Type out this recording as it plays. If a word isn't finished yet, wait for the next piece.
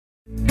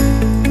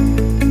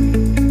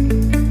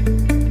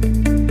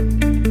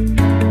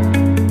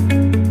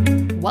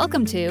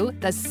Welcome to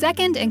the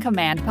Second in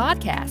Command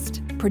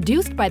podcast,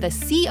 produced by the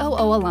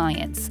COO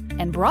Alliance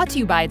and brought to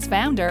you by its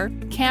founder,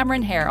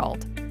 Cameron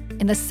Harold.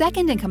 In the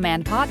Second in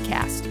Command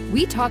podcast,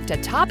 we talk to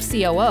top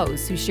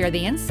COOs who share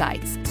the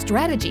insights,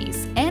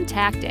 strategies, and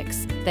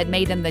tactics that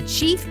made them the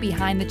chief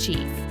behind the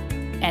chief.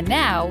 And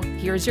now,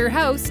 here's your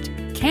host,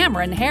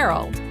 Cameron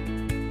Harold.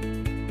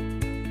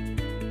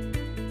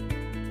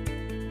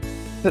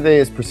 Today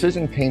is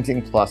Precision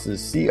Painting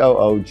Plus's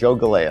COO, Joe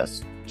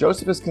Galeas.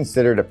 Joseph is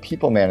considered a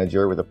people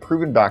manager with a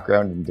proven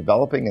background in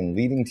developing and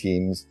leading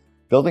teams,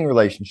 building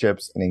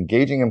relationships, and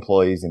engaging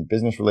employees in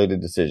business-related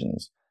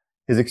decisions.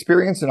 His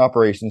experience in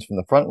operations from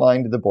the front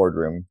line to the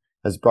boardroom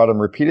has brought him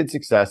repeated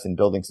success in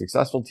building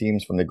successful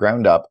teams from the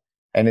ground up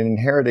and in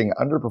inheriting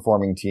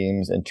underperforming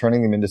teams and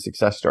turning them into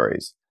success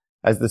stories.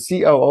 As the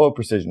COO of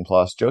Precision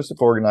Plus,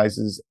 Joseph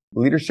organizes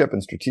leadership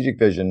and strategic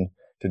vision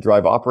to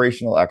drive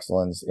operational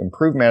excellence,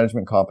 improve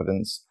management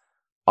competence,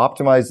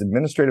 optimize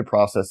administrative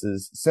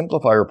processes,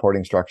 simplify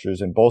reporting structures,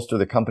 and bolster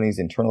the company's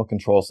internal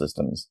control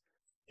systems.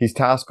 He's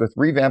tasked with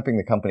revamping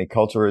the company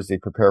culture as they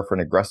prepare for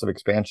an aggressive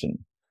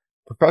expansion.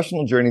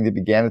 Professional journey that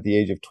began at the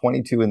age of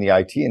 22 in the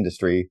IT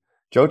industry,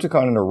 Joe took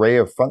on an array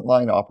of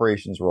frontline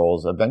operations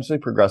roles, eventually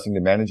progressing to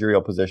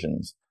managerial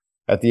positions.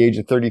 At the age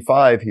of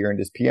 35, he earned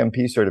his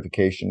PMP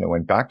certification and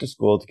went back to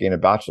school to gain a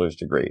bachelor's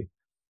degree.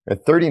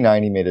 At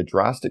 39, he made a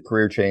drastic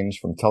career change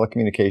from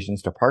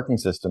telecommunications to parking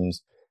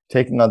systems,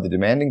 taking on the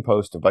demanding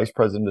post of Vice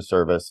President of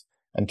Service,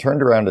 and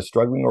turned around a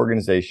struggling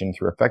organization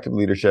through effective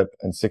leadership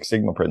and Six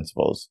Sigma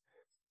principles.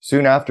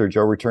 Soon after,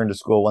 Joe returned to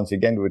school once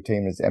again to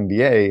attain his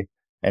MBA,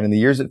 and in the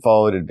years that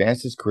followed,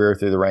 advanced his career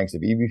through the ranks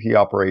of EVP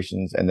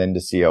operations and then to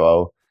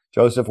COO.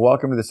 Joseph,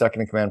 welcome to the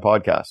Second in Command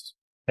podcast.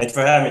 Thanks for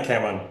having me,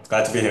 Cameron.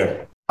 Glad to be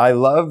here. I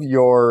love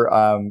your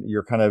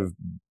kind of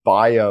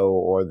bio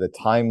or the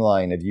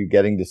timeline of you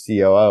getting to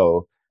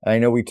COO. And I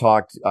know we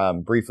talked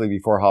briefly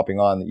before hopping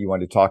on that you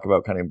wanted to talk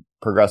about kind of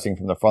progressing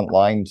from the front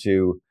line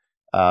to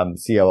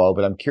COO,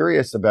 but I'm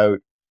curious about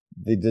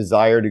the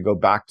desire to go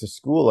back to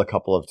school a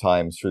couple of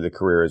times through the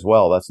career as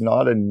well. That's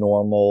not a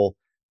normal,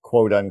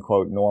 quote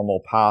unquote,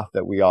 normal path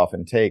that we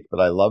often take, but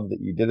I love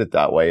that you did it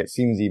that way. It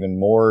seems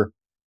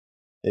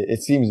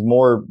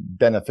more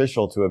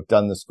beneficial to have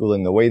done the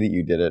schooling the way that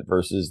you did it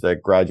versus the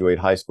graduate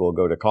high school,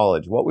 go to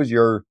college. Why was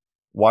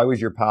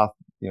your path,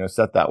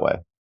 set that way?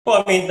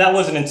 Well, I mean, that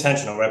wasn't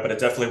intentional, right? But it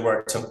definitely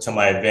worked to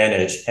my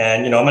advantage.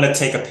 And, I'm going to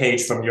take a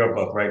page from your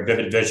book, right?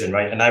 Vivid Vision,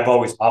 right? And I've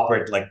always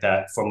operated like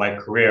that for my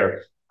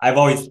career. I've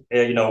always,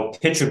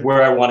 pictured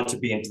where I wanted to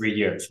be in 3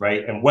 years,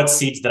 right? And what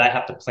seeds did I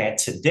have to plant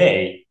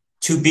today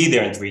to be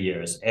there in 3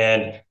 years?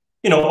 And,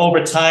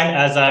 over time,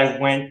 as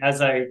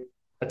I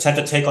attempt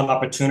to take on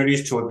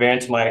opportunities to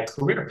advance my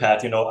career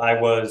path,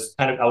 I was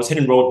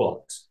hitting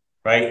roadblocks,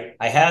 right?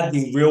 I had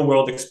the real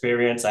world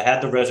experience, I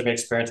had the resume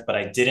experience, but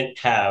I didn't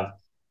have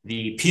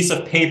the piece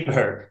of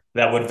paper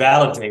that would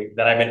validate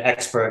that I'm an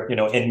expert,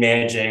 in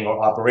managing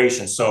or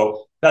operations.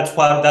 So that's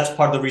part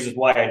of the reasons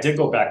why I did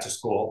go back to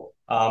school.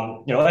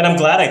 And I'm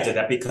glad I did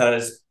that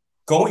because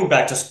going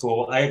back to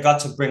school, I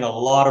got to bring a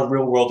lot of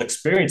real world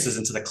experiences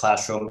into the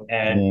classroom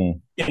and,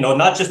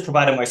 not just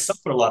provided myself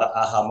with a lot of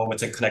aha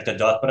moments and connected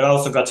dots, but I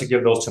also got to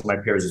give those to my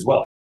peers as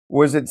well.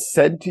 Was it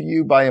said to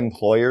you by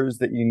employers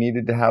that you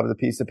needed to have the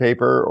piece of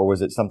paper, or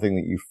was it something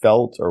that you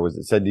felt, or was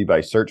it said to you by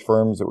search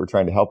firms that were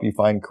trying to help you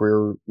find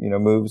career,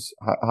 moves?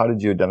 How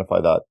did you identify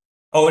that?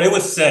 Oh, it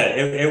was said.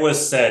 It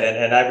was said,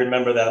 and I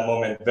remember that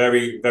moment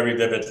very, very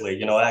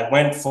vividly. I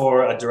went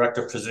for a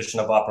director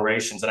position of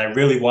operations, and I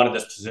really wanted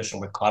this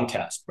position with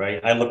Comcast, right?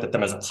 I looked at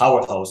them as a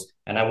powerhouse,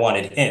 and I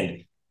wanted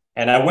in.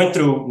 And I went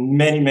through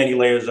many, many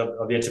layers of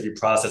the interview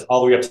process, all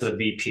the way up to the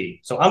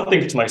VP. So I'm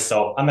thinking to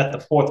myself, I'm at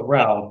the fourth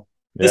round.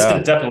 This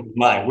is definitely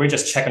mine. We're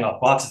just checking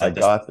off boxes. I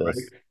got this.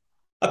 Right?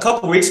 A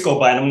couple of weeks go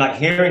by and I'm not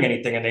hearing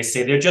anything. And they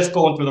say they're just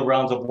going through the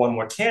rounds of one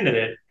more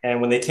candidate.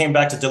 And when they came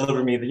back to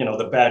deliver me,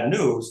 the bad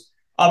news,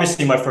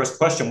 obviously my first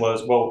question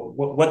was, well,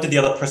 what did the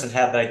other person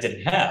have that I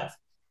didn't have?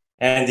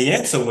 And the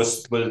answer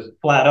was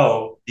flat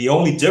out. The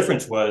only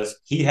difference was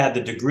he had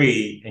the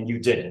degree and you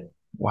didn't.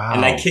 Wow.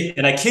 And I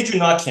kid you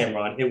not,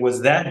 Cameron, it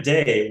was that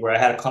day where I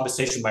had a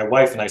conversation with my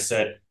wife and I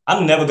said,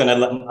 I'm never gonna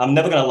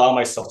allow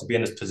myself to be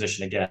in this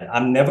position again.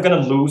 I'm never gonna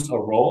lose a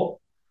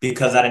role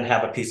because I didn't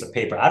have a piece of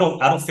paper. I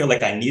don't feel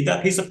like I need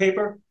that piece of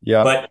paper.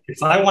 Yeah. But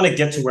if I want to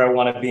get to where I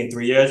want to be in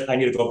 3 years, I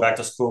need to go back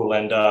to school.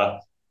 And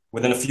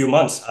within a few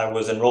months, I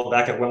was enrolled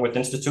back at Wentworth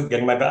Institute,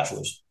 getting my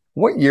bachelor's.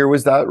 What year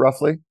was that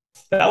roughly?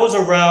 That was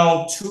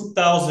around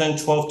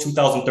 2012,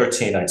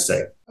 2013, I'd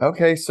say.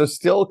 Okay, so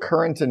still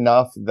current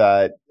enough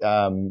that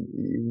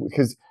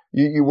because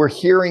you were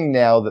hearing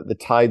now that the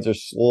tides are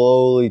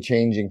slowly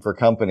changing for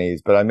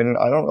companies, but I mean,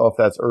 I don't know if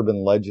that's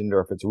urban legend or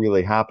if it's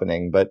really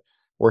happening, but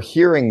we're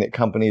hearing that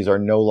companies are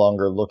no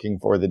longer looking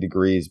for the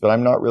degrees, but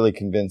I'm not really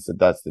convinced that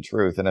that's the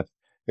truth. And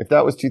if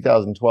that was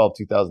 2012,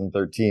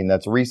 2013,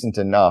 that's recent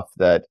enough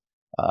that,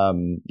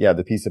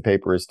 the piece of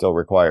paper is still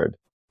required.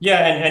 Yeah,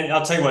 and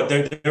I'll tell you what,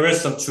 there is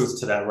some truth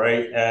to that,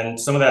 right? And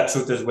some of that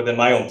truth is within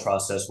my own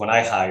process when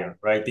I hire,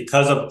 right?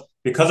 Because of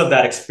because of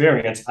that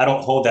experience, I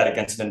don't hold that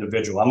against an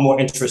individual. I'm more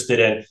interested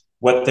in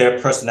what their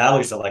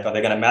personalities are like. Are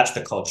they going to match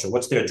the culture?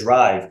 What's their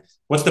drive?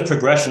 What's the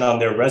progression on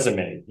their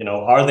resume?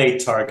 Are they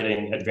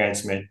targeting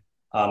advancement?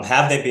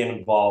 Have they been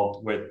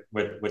involved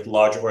with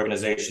larger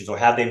organizations, or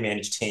have they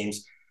managed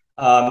teams?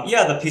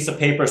 Yeah, the piece of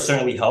paper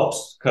certainly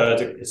helps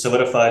because it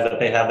solidifies that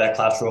they have that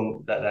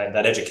classroom,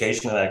 that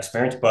education, and that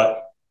experience.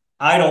 But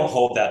I don't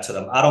hold that to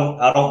them. I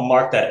don't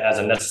mark that as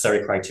a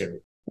necessary criteria.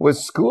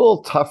 Was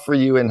school tough for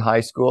you in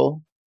high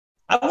school?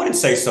 I wouldn't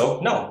say so.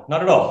 No,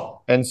 not at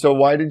all. And so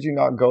why did you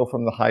not go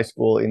from the high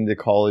school into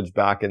college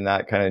back in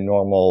that kind of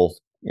normal,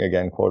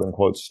 again, quote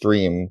unquote,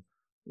 stream?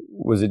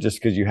 Was it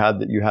just because you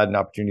had an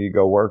opportunity to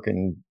go work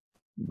and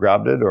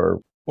grabbed it, or?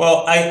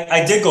 Well,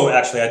 I did go,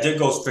 actually. I did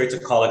go straight to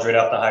college right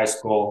after high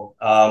school.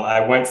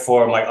 I went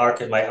for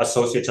my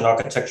associates in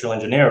architectural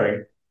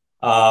engineering.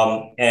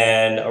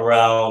 And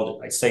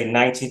around, I'd say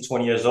 19,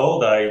 20 years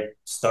old, I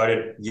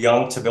started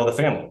young to build a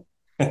family.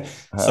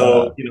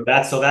 So,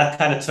 that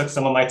kind of took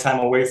some of my time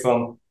away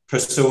from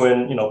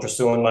pursuing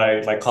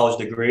my college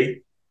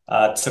degree.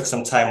 Took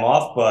some time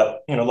off,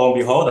 but, lo and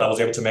behold, I was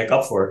able to make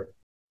up for it.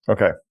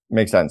 Okay.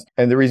 Makes sense.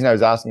 And the reason I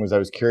was asking was I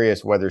was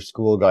curious whether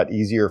school got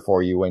easier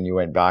for you when you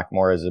went back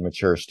more as a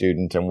mature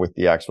student and with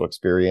the actual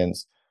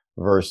experience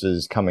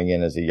versus coming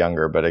in as a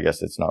younger, but I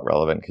guess it's not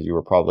relevant because you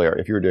were probably,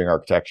 if you were doing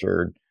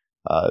architecture,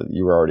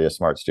 you were already a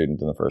smart student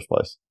in the first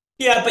place.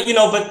 Yeah, but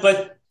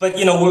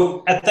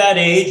we're at that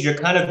age, you're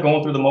kind of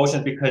going through the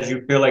motions because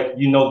you feel like,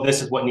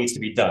 this is what needs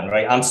to be done,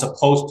 right? I'm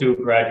supposed to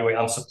graduate.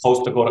 I'm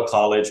supposed to go to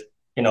college.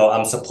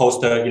 I'm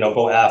supposed to,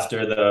 go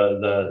after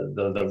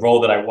the role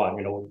that I want,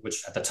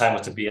 which at the time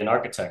was to be an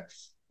architect.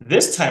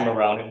 This time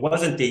around, it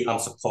wasn't the I'm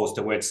supposed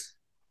to, it's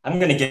I'm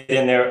going to get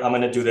in there. I'm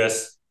going to do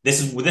this.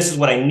 This is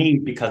what I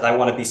need because I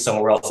want to be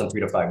somewhere else in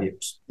 3 to 5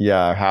 years.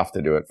 Yeah, I have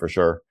to do it for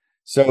sure.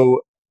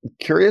 So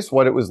curious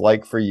what it was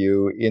like for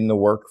you in the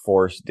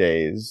workforce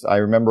days. I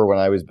remember when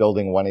I was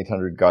building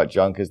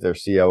 1-800-GOT-JUNK as their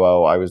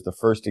COO, I was the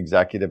first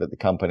executive at the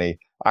company.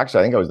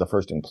 Actually, I think I was the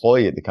first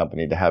employee at the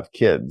company to have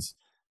kids.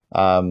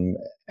 And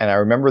I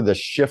remember the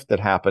shift that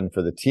happened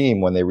for the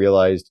team when they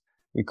realized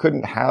we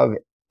couldn't have,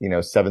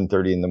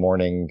 7:30 in the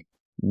morning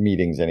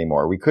meetings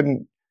anymore. We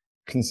couldn't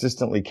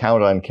consistently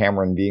count on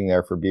Cameron being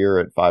there for beer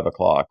at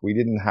 5:00. We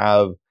didn't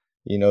have,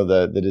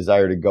 the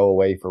desire to go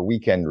away for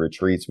weekend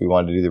retreats. We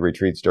wanted to do the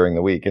retreats during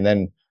the week. And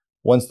then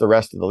once the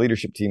rest of the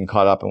leadership team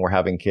caught up and were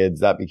having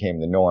kids, that became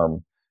the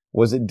norm.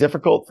 Was it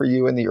difficult for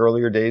you in the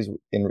earlier days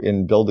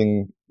in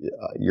building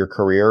your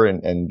career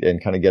and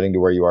kind of getting to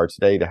where you are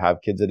today to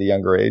have kids at a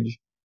younger age?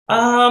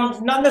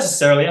 Not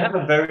necessarily. I have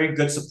a very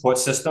good support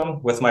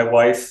system with my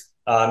wife.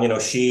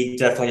 She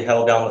definitely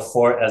held down the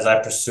fort as I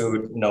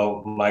pursued,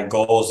 my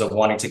goals of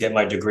wanting to get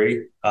my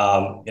degree.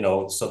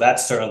 So that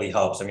certainly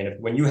helps. I mean,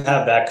 when you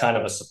have that kind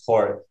of a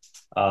support,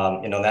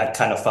 that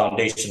kind of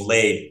foundation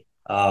laid,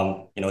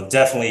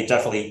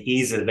 definitely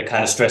eases the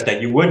kind of stress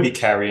that you would be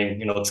carrying,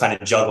 trying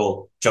to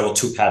juggle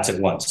 2 paths at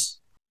once.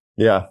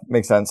 Yeah,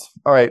 makes sense.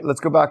 All right, let's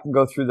go back and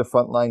go through the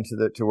front line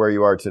to where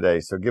you are today.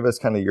 So give us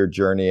kind of your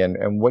journey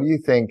and what do you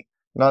think,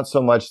 not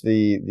so much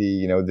the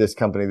this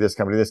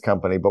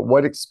company, but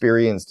what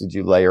experience did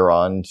you layer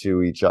on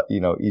to each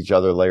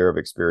other layer of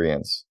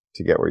experience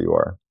to get where you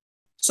are?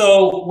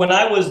 So when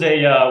I was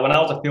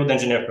a field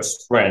engineer for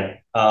Sprint,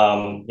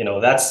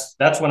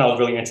 that's when I was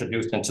really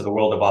introduced into the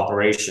world of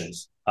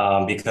operations,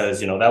 because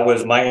that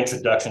was my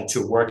introduction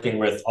to working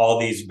with all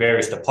these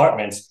various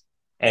departments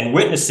and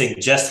witnessing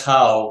just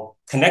how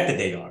connected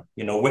they are.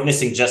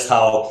 Witnessing just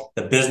how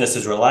the business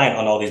is reliant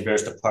on all these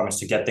various departments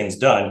to get things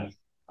done.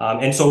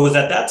 And so it was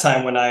at that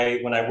time when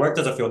I worked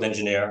as a field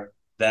engineer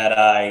that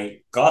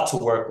I got to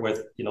work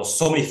with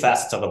so many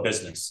facets of a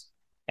business.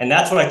 And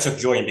that's what I took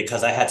joy in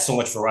because I had so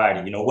much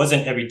variety. It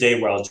wasn't every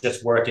day where I was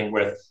just working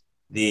with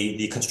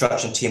the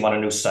construction team on a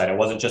new site. I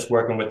wasn't just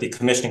working with the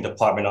commissioning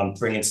department on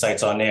bringing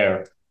sites on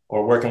air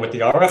or working with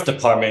the RF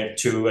department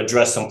to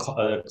address some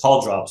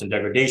call drops and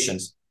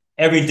degradations.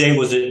 Every day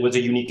was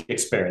a unique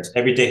experience.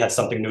 Every day had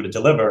something new to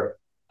deliver.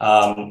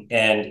 And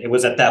it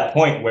was at that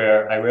point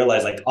where I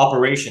realized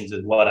operations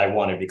is what I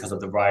wanted because of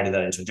the variety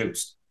that I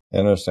introduced.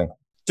 Interesting.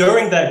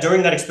 During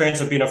that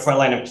experience of being a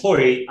frontline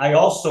employee, I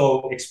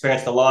also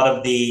experienced a lot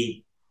of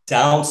the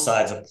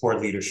downsides of poor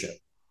leadership.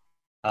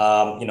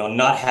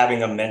 Not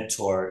having a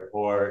mentor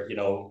or,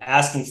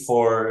 asking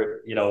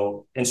for,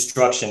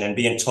 instruction and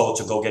being told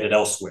to go get it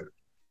elsewhere.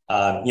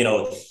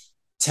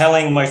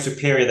 Telling my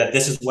superior that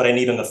this is what I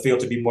need in the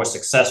field to be more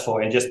successful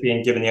and just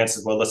being given the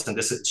answers, well, listen,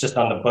 this is just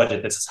on the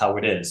budget. This is how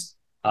it is.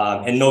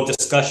 And no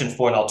discussion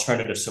for an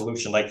alternative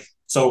solution.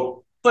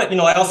 But,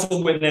 I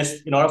also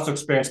witnessed, I also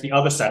experienced the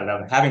other side of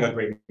that, having a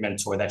great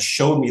mentor that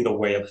showed me the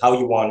way of how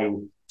you want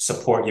to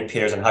support your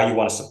peers and how you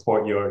want to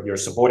support your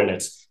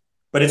subordinates.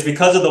 But it's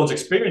because of those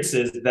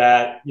experiences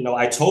that,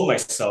 I told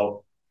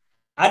myself,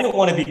 I didn't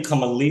want to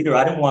become a leader.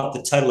 I didn't want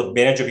the title of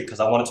manager because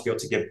I wanted to be able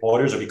to give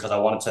orders or because I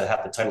wanted to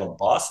have the title of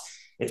boss.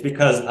 It's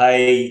because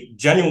I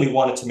genuinely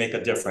wanted to make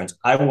a difference.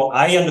 I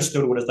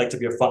understood what it's like to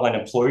be a frontline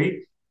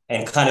employee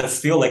and kind of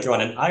feel like you're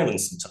on an island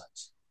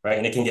sometimes. right?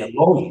 And it can get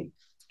lonely.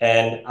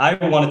 And I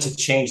wanted to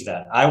change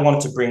that. I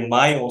wanted to bring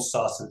my own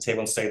sauce to the table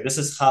and say, this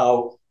is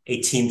how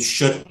a team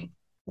should be.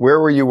 Where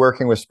were you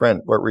working with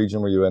Sprint? What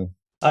region were you in?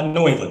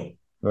 New England.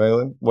 New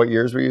England? What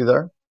years were you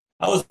there?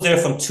 I was there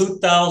from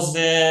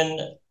 2000,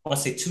 I want to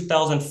say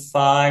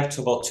 2005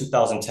 to about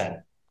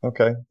 2010.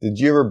 Okay. Did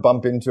you ever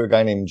bump into a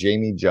guy named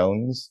Jamie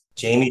Jones?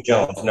 Jamie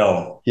Jones,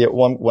 no.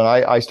 When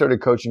I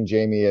started coaching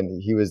Jamie,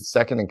 and he was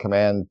second in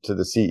command to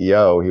the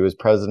CEO, he was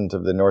president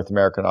of the North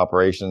American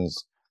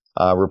operations,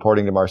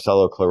 reporting to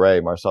Marcelo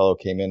Claret. Marcelo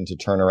came in to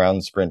turn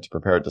around Sprint to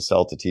prepare it to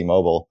sell to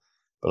T-Mobile.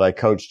 But I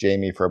coached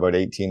Jamie for about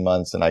 18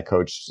 months, and I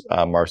coached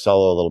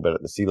Marcelo a little bit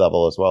at the C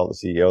level as well, the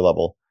CEO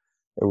level.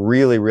 A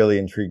really, really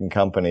intriguing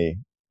company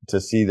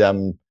to see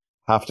them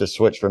have to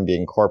switch from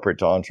being corporate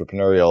to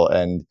entrepreneurial.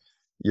 And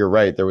you're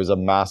right, there was a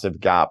massive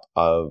gap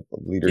of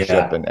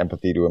leadership and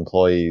empathy to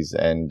employees.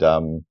 And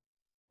it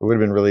would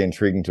have been really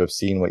intriguing to have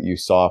seen what you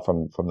saw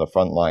from the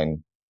front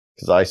line,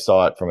 because I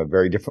saw it from a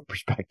very different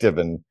perspective,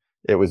 and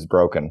it was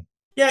broken.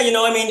 Yeah,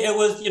 I mean, it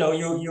was,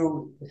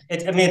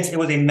 it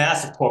was a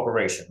massive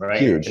corporation,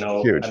 right? Huge.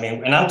 I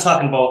mean, and I'm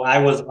talking about, I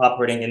was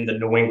operating in the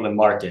New England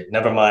market,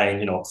 never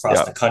mind,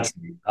 across the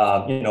country,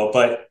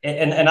 but,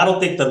 and I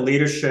don't think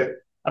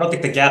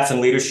the gaps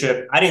in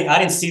leadership, I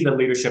didn't see the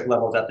leadership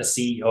levels at the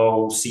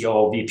CEO,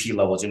 COO, VP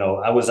levels.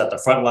 I was at the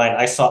front line.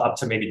 I saw up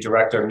to maybe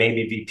director,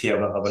 maybe VP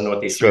of a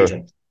Northeast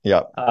region.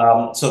 Yeah.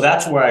 So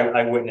that's where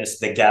I witnessed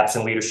the gaps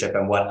in leadership,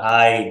 and what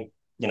I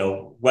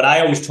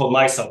always told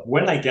myself,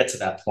 when I get to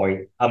that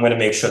point, I'm going to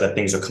make sure that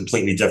things are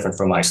completely different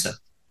for myself.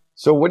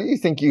 So what do you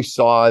think you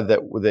saw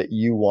that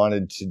you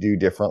wanted to do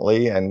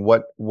differently? And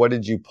what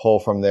did you pull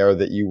from there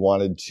that you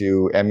wanted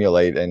to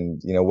emulate?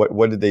 And,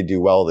 what did they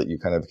do well that you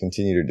kind of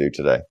continue to do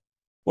today?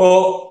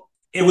 Well,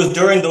 it was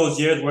during those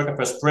years working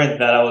for Sprint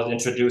that I was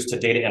introduced to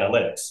data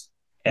analytics.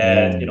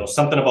 And,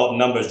 something about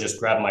numbers just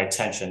grabbed my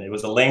attention. It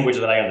was a language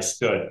that I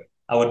understood.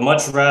 I would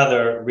much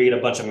rather read a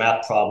bunch of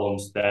math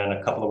problems than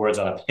a couple of words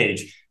on a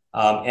page.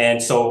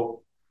 And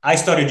so I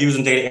started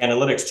using data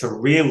analytics to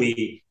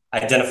really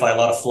identify a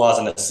lot of flaws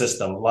in the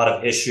system, a lot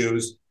of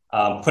issues,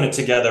 putting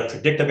together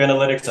predictive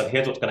analytics of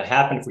here's what's going to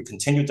happen if we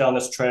continue down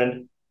this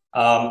trend.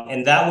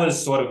 And that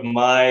was sort of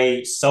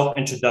my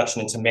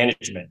self-introduction into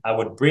management. I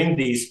would bring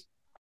these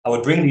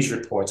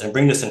reports and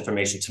bring this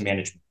information to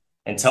management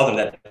and tell them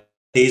that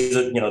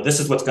this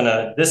is what's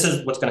gonna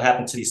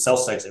happen to these cell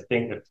sites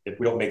if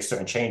we don't make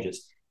certain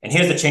changes. And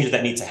here's the changes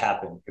that need to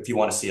happen if you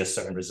want to see a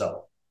certain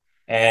result.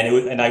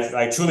 And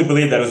I truly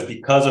believe that it was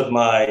because of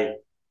my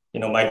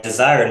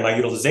desire and my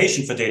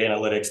utilization for data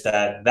analytics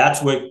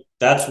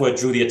that's what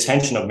drew the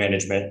attention of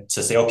management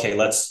to say, okay,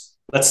 let's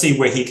see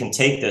where he can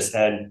take this,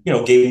 and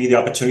gave me the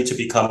opportunity to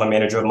become a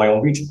manager of my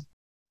own region.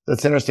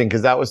 That's interesting,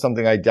 because that was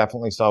something I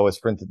definitely saw with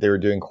Sprint that they were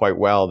doing quite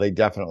well. They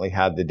definitely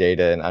had the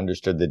data and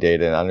understood the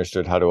data and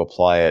understood how to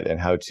apply it and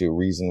how to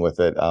reason with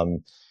it.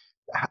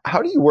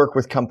 How do you work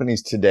with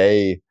companies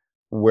today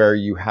where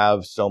you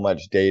have so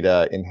much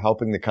data in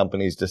helping the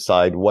companies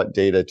decide what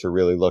data to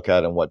really look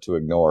at and what to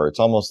ignore? It's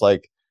almost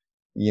like,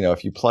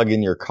 if you plug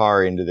in your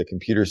car into the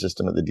computer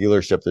system at the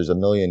dealership, there's a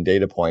million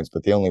data points,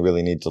 but they only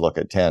really need to look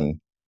at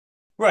 10.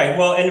 Right.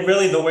 Well, and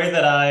really the way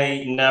that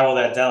I narrow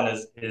that down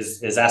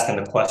is asking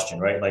the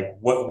question, right? Like,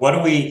 what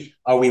are we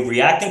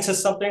reacting to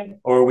something,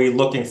 or are we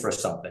looking for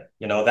something?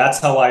 That's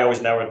how I always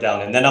narrow it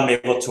down. And then I'm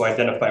able to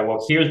identify,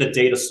 well, here's the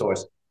data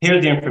source.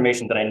 Here's the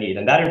information that I need.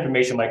 And that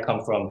information might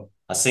come from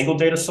a single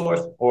data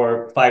source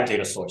or 5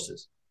 data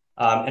sources.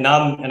 And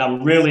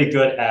I'm really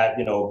good at,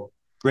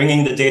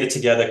 bringing the data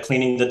together,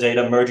 cleaning the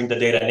data, merging the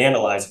data, and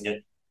analyzing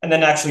it, and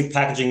then actually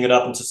packaging it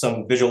up into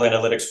some visual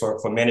analytics for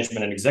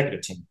management and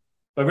executive team.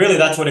 But really,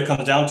 that's what it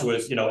comes down to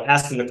is,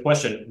 asking the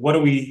question, what's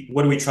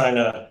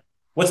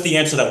the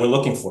answer that we're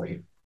looking for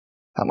here?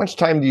 How much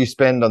time do you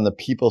spend on the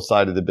people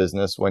side of the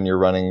business when you're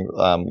running,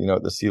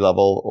 at the C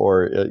level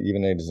or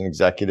even as an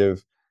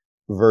executive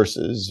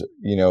versus,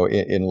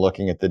 in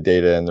looking at the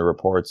data and the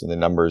reports and the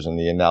numbers and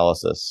the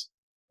analysis?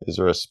 Is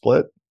there a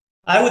split?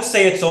 I would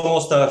say it's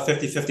almost a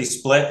 50-50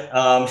 split.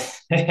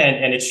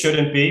 And it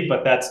shouldn't be,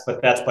 but that's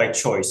by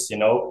choice,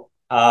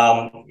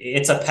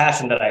 It's a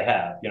passion that I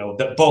have,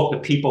 both the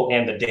people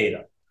and the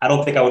data. I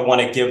don't think I would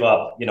want to give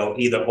up,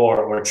 either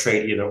or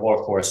trade either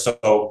or for.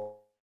 So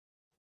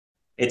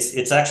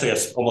it's actually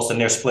almost a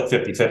near split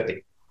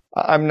 50-50.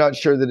 I'm not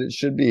sure that it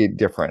should be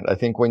different. I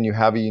think when you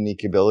have a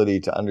unique ability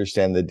to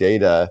understand the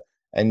data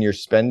and you're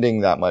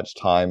spending that much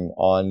time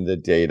on the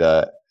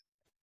data,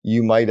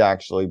 you might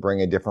actually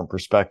bring a different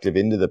perspective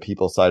into the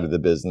people side of the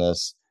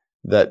business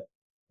that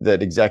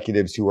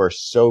executives who are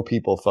so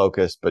people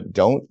focused but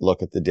don't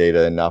look at the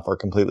data enough are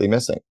completely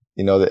missing.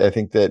 I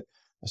think that,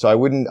 so I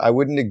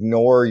wouldn't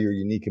ignore your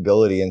unique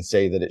ability and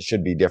say that it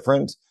should be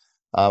different.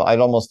 I'd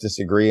almost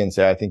disagree and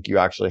say I think you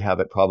actually have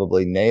it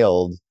probably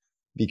nailed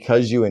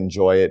because you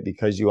enjoy it,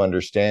 because you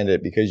understand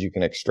it, because you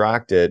can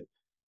extract it.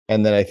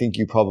 And then I think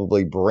you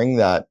probably bring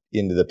that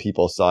into the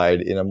people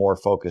side in a more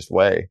focused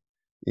way.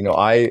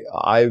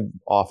 I've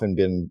often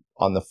been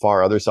on the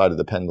far other side of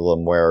the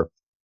pendulum where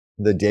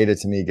the data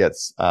to me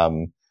gets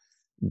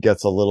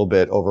gets a little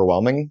bit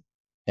overwhelming.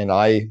 And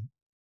I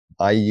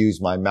use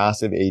my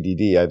massive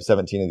ADD. I have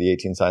 17 of the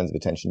 18 signs of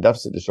attention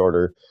deficit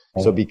disorder.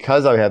 So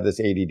because I have this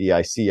ADD,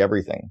 I see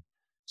everything.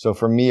 So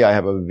for me, I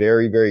have a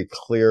very, very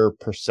clear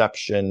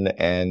perception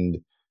and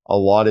a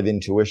lot of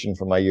intuition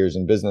from my years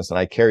in business. And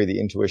I carry the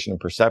intuition and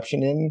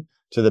perception in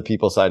to the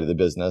people side of the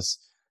business.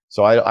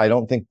 So I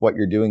don't think what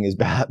you're doing is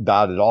bad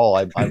at all.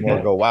 I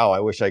more go, wow, I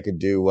wish I could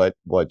do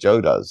what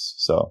Joe does.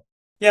 So.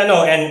 Yeah,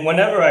 no, and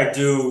whenever I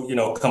do,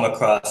 come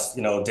across,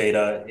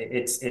 data,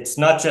 it's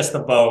not just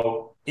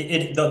about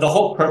the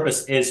whole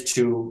purpose is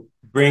to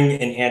bring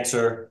an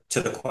answer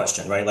to the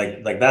question, right?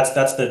 Like that's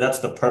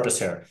the purpose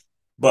here.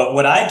 But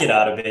what I get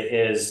out of it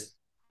is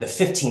the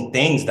 15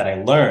 things that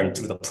I learned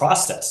through the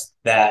process,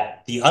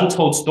 that the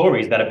untold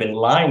stories that have been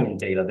lying in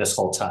data this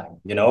whole time,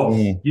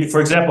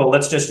 for example,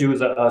 let's just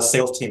use a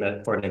sales team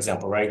for an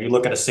example, right? You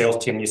look at a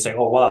sales team and you say,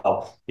 oh,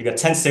 wow, you got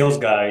 10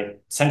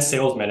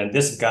 salesmen, and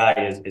this guy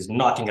is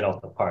knocking it out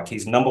of the park.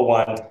 He's number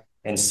one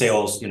in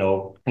sales,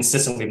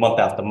 consistently month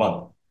after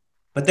month.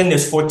 But then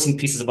there's 14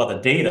 pieces about the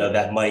data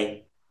that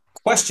might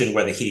question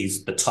whether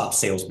he's the top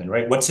salesman,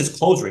 right? What's his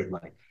close rate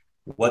like?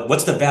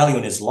 What's the value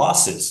in his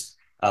losses?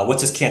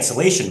 What's his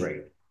cancellation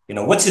rate?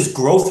 What's his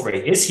growth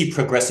rate? Is he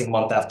progressing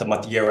month after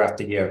month, year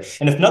after year?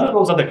 And if none of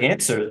those other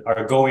answers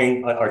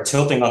are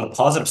tilting on the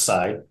positive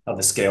side of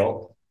the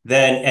scale,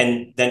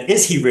 then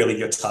is he really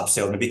your top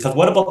salesman? Because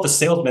what about the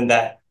salesman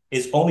that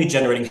is only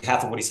generating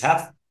half of what he's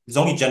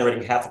only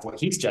generating half of what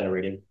he's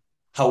generating?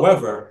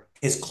 However,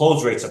 his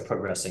close rates are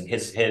progressing.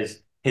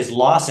 His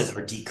losses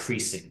are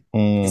decreasing.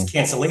 His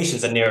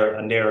cancellations are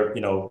near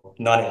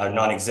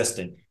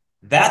non-existent.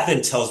 That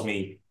then tells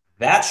me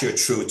that's your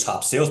true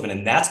top salesman,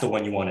 and that's the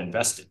one you want to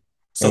invest in.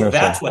 So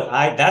that's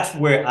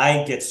where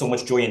I get so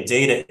much joy in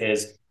data,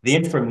 is the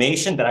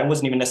information that I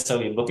wasn't even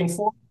necessarily looking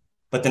for,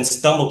 but then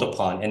stumbled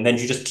upon, and then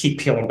you just keep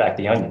peeling back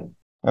the onion.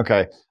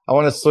 Okay. I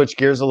want to switch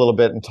gears a little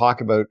bit and talk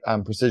about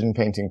Precision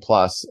Painting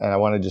Plus, and I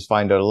want to just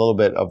find out a little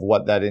bit of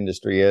what that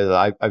industry is.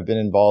 I've been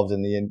involved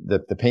in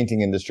the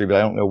painting industry, but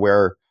I don't know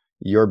where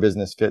your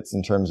business fits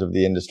in terms of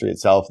the industry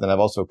itself. Then I've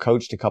also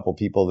coached a couple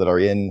people that are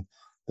in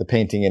the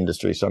painting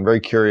industry. So I'm very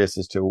curious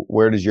as to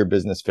where does your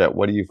business fit?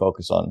 What do you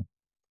focus on?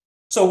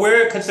 So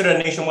we're considered a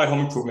nationwide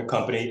home improvement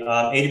company.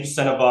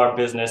 80% of our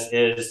business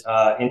is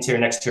interior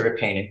and exterior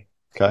painting.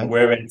 Okay.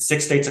 We're in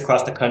 6 states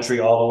across the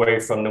country, all the way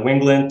from New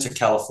England to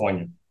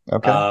California.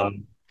 Okay.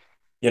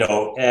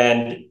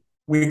 And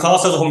we call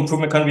ourselves a home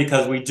improvement company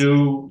because we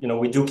do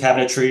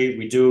cabinetry,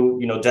 we do,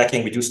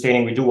 decking, we do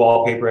staining, we do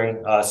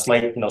wallpapering,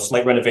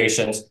 slight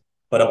renovations,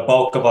 but a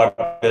bulk of our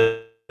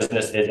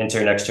business is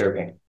interior and exterior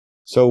painting.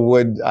 So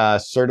would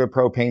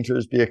CertaPro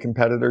painters be a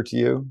competitor to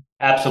you?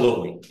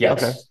 Absolutely.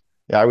 Yes. Okay.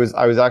 Yeah, I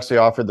was actually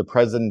offered the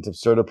president of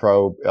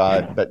CertaPro,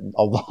 but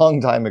a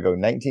long time ago,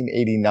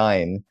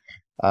 1989,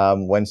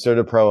 when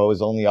CertaPro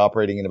was only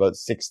operating in about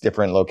 6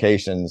 different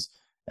locations.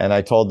 And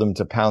I told them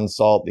to pound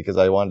salt because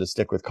I wanted to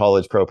stick with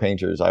College Pro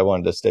painters. I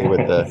wanted to stay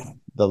with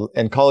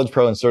and College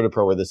Pro and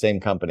CertaPro were the same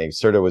company.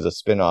 Certa was a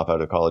spinoff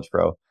out of College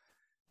Pro.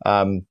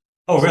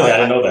 Oh, really? I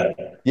didn't know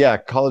that. Yeah,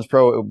 College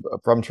Pro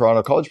from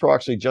Toronto. College Pro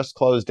actually just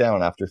closed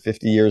down after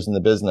 50 years in the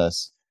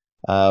business.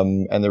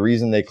 And the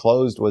reason they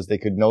closed was they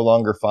could no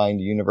longer find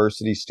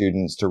university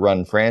students to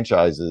run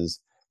franchises.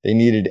 They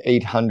needed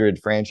 800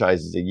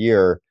 franchises a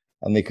year,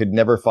 and they could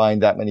never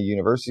find that many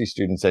university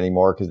students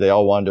anymore because they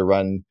all wanted to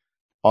run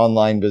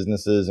online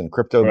businesses and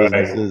crypto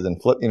businesses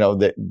and flip.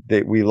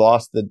 We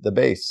lost the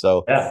base.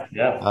 So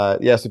yeah.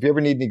 So if you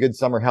ever need any good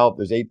summer help,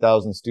 there's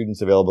 8,000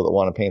 students available that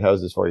want to paint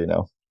houses for you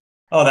now.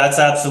 Oh, that's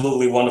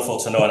absolutely wonderful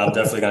to know, and I'm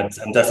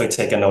definitely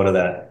taking note of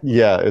that.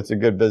 Yeah, it's a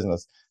good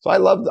business. So I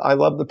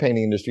love the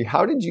painting industry.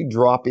 How did you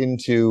drop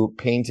into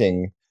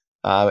painting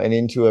and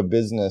into a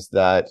business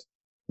that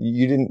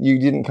you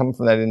didn't come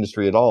from that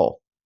industry at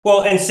all?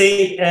 Well, and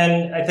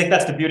I think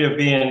that's the beauty of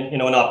being,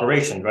 in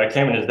operations, right,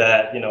 Cameron, is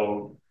that,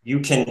 you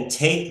can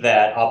take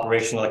that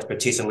operational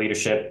expertise and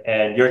leadership,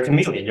 and you're a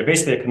chameleon. You're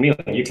basically a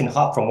chameleon. You can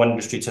hop from one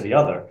industry to the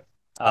other.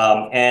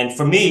 And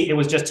for me, it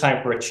was just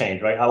time for a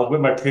change, right? I was with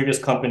my previous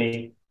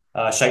company,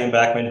 Shaitan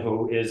Backman,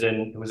 who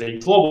was a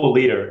global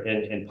leader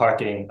in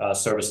parking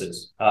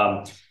services.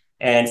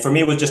 And for me,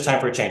 it was just time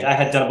for a change. I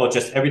had done about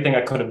just everything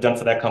I could have done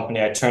for that company.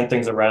 I turned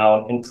things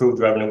around, improved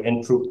revenue,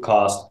 improved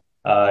cost,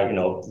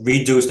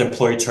 reduced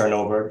employee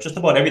turnover, just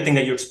about everything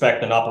that you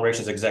expect an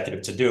operations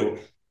executive to do.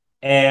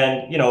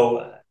 And,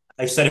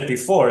 I've said it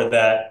before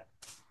that,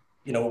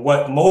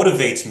 what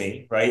motivates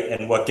me, right,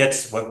 and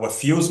what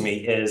fuels me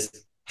is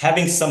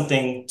having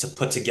something to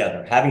put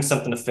together, having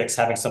something to fix,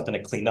 having something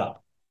to clean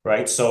up,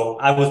 right? So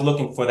I was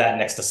looking for that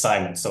next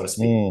assignment, so to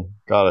speak.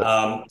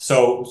 Got it.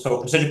 So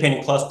Precision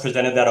Painting Plus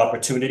presented that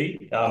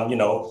opportunity.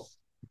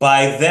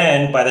 By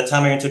the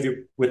time I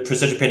interviewed with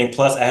Precision Painting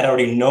Plus, I had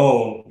already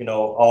known,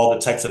 all the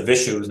types of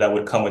issues that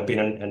would come with being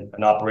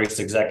an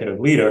operations executive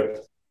leader.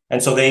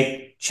 And so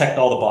they checked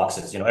all the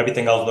boxes,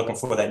 everything I was looking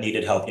for that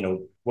needed help.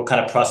 What kind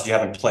of process do you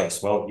have in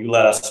place? Well, you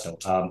let us know.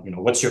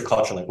 What's your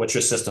culture like? What's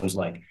your systems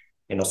like?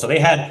 So they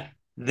had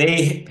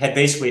they had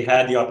basically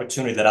had the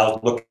opportunity that I was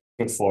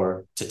looking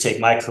for to take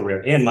my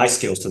career and my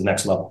skills to the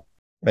next level.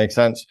 Makes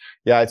sense.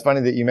 Yeah, it's funny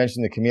that you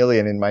mentioned the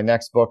chameleon. In my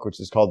next book, which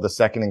is called The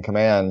Second in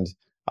Command,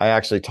 I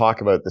actually talk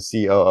about the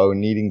COO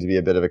needing to be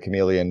a bit of a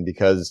chameleon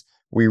because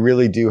we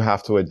really do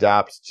have to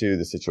adapt to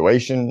the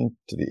situation,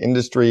 to the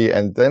industry,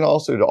 and then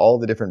also to all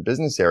the different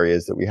business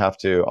areas that we have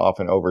to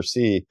often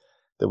oversee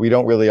that we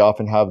don't really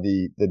often have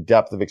the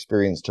depth of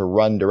experience to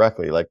run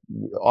directly. Like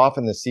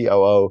often the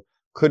COO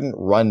couldn't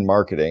run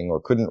marketing or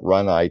couldn't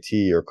run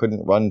IT or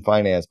couldn't run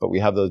finance, but we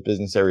have those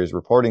business areas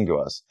reporting to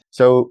us.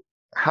 So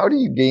how do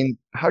you gain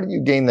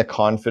the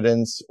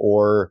confidence,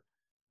 or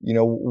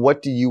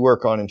what do you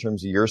work on in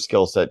terms of your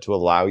skill set to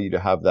allow you to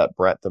have that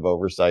breadth of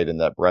oversight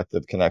and that breadth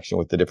of connection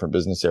with the different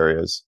business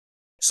areas?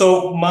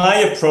 So my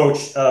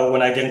approach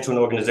when I get into an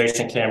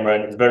organization,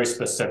 Cameron, is very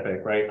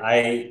specific,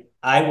 right?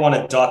 I want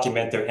to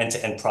document their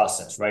end-to-end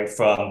process, right?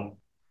 From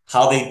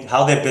how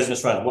their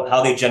business runs,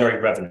 how they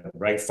generate revenue,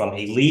 right? From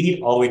a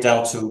lead all the way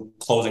down to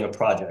closing a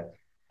project.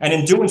 And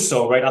in doing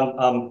so, right,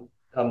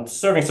 I'm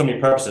serving so many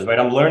purposes, right?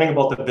 I'm learning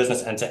about the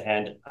business end to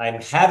end. I'm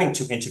having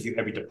to interview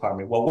every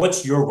department. Well,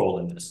 what's your role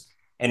in this?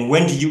 And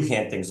when do you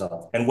hand things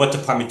off? And what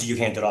department do you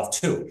hand it off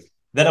to?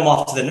 Then I'm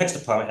off to the next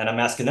department and I'm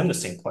asking them the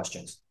same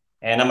questions.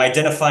 And I'm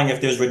identifying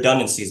if there's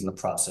redundancies in the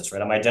process,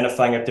 right? I'm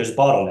identifying if there's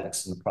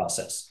bottlenecks in the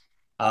process.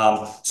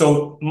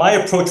 So my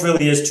approach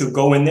really is to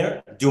go in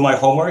there, do my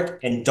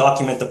homework, and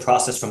document the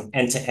process from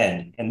end to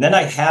end. And then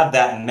I have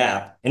that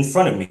map in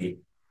front of me.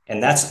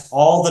 And that's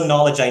all the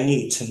knowledge I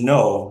need to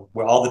know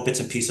where all the bits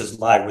and pieces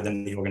lie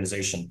within the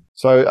organization.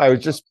 So I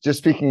was just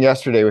speaking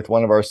yesterday with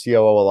one of our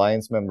COO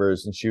Alliance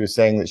members, and she was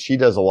saying that she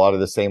does a lot of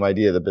the same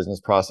idea, the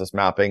business process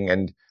mapping.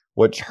 And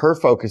what her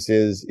focus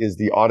is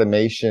the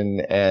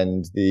automation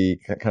and the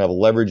kind of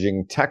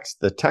leveraging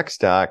the tech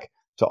stack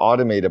to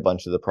automate a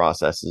bunch of the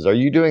processes. Are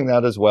you doing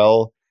that as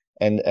well?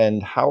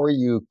 And how are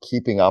you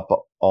keeping up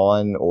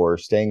on or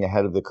staying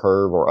ahead of the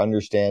curve or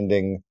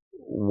understanding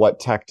what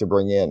tech to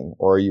bring in?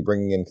 Or are you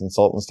bringing in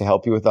consultants to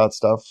help you with that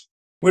stuff?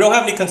 We don't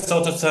have any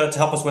consultants to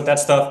help us with that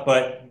stuff,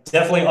 but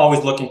definitely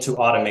always looking to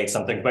automate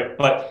something.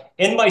 But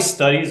in my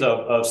studies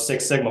of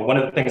Six Sigma, one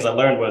of the things I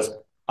learned was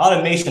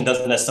automation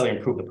doesn't necessarily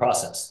improve the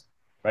process,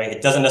 right?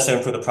 It doesn't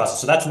necessarily improve the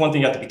process. So that's one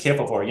thing you have to be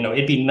careful for.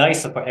 It'd be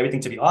nice for everything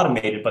to be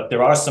automated, but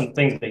there are some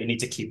things that you need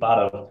to keep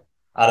out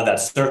of that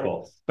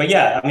circle. But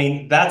yeah, I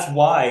mean, that's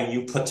why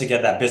you put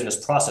together that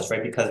business process,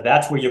 right? Because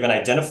that's where you're going to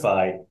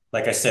identify,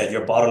 like I said,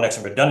 your bottlenecks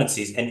and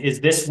redundancies. And is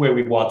this where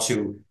we want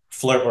to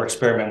flirt or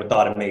experiment with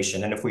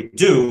automation? And if we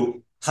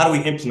do, how do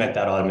we implement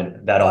that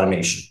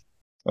automation?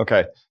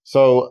 Okay.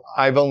 So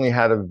I've only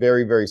had a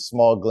very, very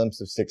small glimpse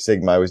of Six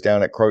Sigma. I was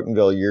down at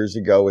Crotonville years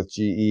ago with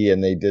GE,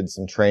 and they did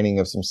some training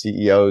of some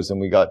CEOs,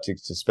 and we got to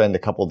spend a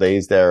couple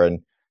days there.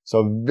 And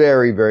so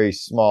very, very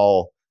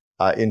small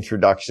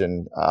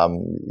introduction.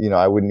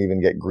 I wouldn't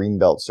even get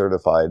Greenbelt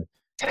certified.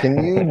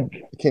 Can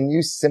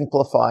you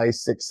simplify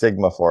Six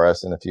Sigma for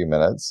us in a few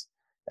minutes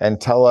and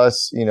tell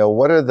us,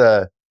 what are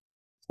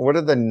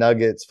the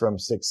nuggets from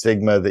Six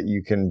Sigma that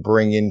you can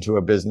bring into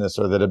a business,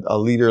 or that a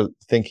leader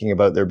thinking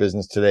about their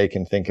business today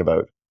can think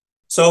about?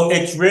 So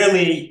it's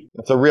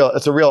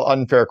a real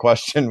unfair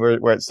question where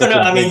it's such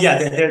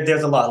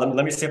there's a lot.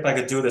 Let me see if I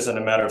could do this in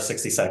a matter of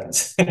 60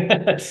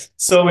 seconds.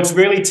 So it's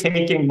really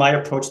taking my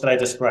approach that I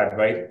described,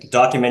 right?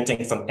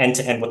 Documenting from end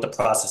to end what the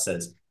process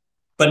is,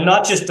 but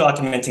not just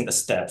documenting the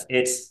steps.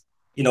 It's,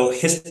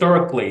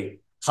 historically,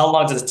 how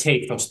long does it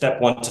take from step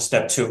 1 to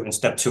step 2 and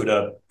step 2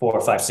 to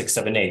 4, 5, 6,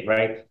 7, 8,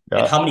 right? Yeah.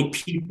 And how many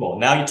people,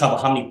 now you're talking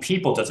about how many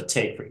people does it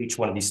take for each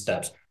one of these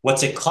steps?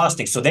 What's it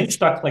costing? So then you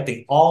start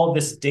collecting all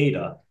this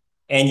data,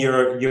 and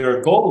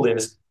your goal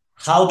is,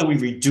 how do we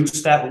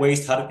reduce that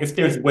waste? If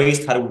there's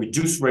waste, how do we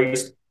reduce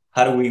waste?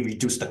 How do we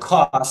reduce the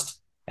cost?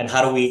 And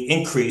how do we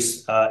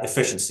increase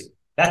efficiency?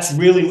 That's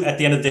really, at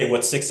the end of the day,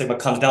 what Six Sigma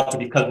comes down to,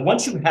 because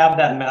once you have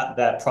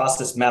that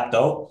process mapped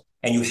out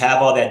and you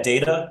have all that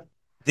data,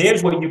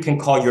 there's what you can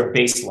call your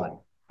baseline.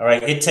 All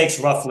right. It takes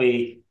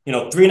roughly,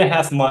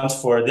 3.5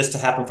 months for this to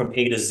happen from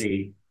A to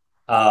Z.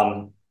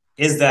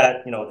 Is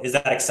that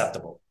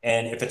acceptable?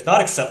 And if it's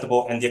not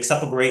acceptable and the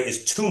acceptable rate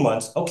is 2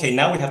 months, okay,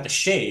 now we have to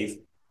shave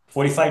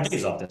 45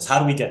 days off this. How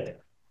do we get there?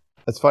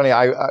 It's funny.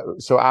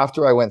 So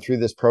after I went through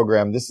this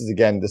program, this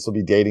will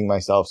be dating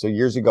myself. So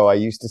years ago, I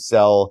used to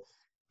sell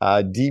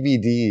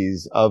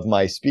DVDs of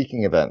my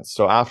speaking events.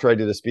 So after I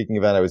did a speaking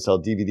event, I would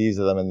sell DVDs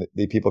of them, and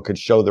the people could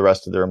show the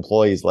rest of their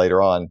employees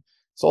later on.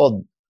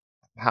 Sold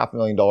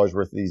 $500,000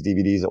 worth of these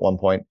DVDs at one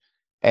point.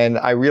 And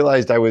I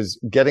realized I was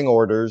getting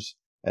orders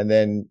and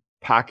then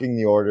packing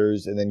the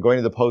orders and then going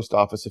to the post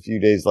office a few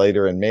days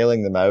later and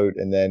mailing them out.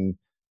 And then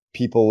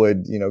people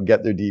would,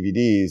 get their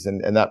DVDs,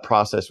 and that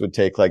process would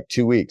take like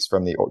 2 weeks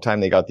from the time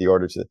they got the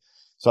order to.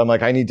 So I'm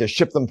like, I need to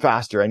ship them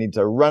faster. I need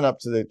to run up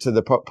to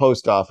the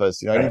post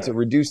office. I need to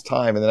reduce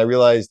time. And then I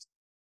realized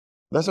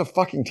that's a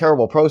fucking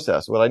terrible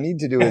process. What I need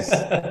to do is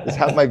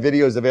have my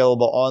videos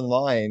available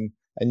online,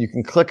 and you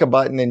can click a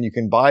button and you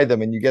can buy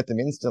them and you get them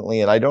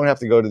instantly. And I don't have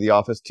to go to the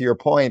office. To your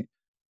point,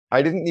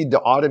 I didn't need to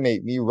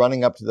automate me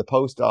running up to the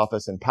post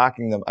office and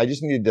packing them. I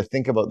just needed to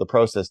think about the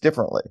process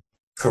differently.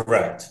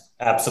 Correct.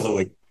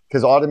 Absolutely.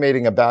 Because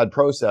automating a bad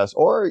process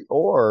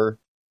or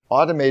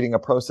automating a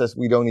process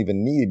we don't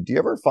even need. Do you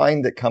ever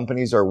find that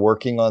companies are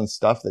working on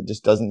stuff that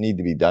just doesn't need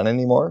to be done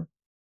anymore?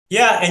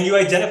 Yeah,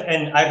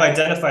 and I've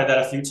identified that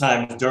a few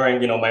times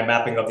during, my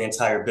mapping of the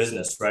entire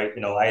business, right?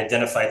 I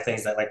identify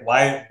things that, like,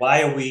 why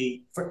are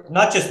we,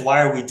 not just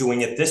why are we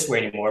doing it this way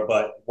anymore,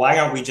 but why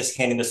aren't we just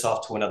handing this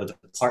off to another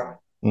department?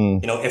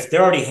 If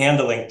they're already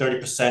handling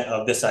 30%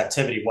 of this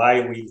activity, why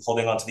are we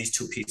holding on to these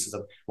two pieces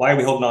of, why are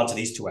we holding on to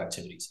these two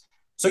activities?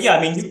 So yeah,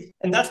 I mean,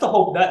 and that's the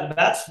hope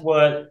that's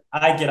what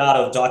I get out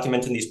of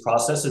documenting these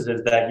processes,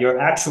 is that you're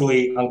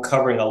actually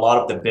uncovering a lot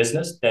of the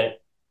business that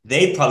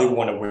they probably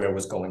weren't aware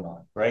was going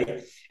on,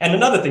 right? And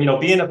another thing,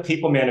 being a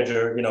people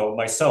manager,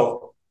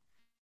 myself,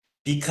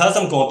 because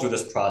I'm going through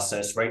this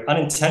process, right,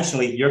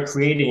 unintentionally, you're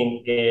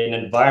creating an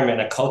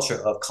environment, a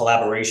culture of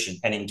collaboration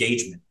and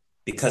engagement,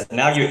 because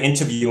now you're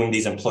interviewing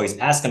these employees,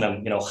 asking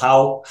them,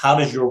 how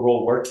does your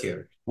role work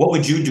here? What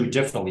would you do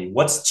differently?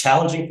 What's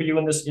challenging for you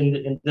in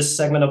this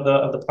segment of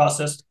the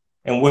process?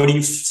 And what do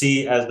you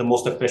see as the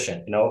most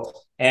efficient?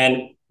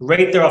 And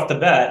right there off the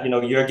bat,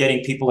 you're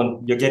getting people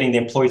and you're getting the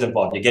employees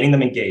involved. You're getting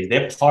them engaged.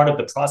 They're part of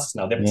the process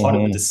now. They're part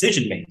of the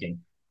decision making.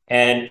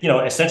 And,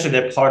 essentially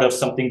they're part of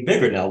something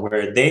bigger now,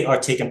 where they are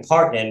taking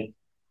part in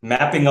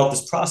mapping out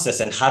this process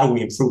and how do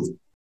we improve it.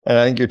 And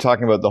I think you're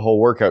talking about the whole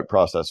workout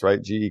process,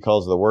 right? GE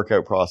calls it the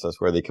workout process,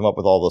 where they come up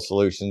with all the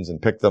solutions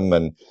and pick them.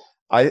 And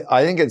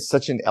I think it's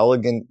such an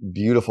elegant,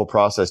 beautiful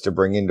process to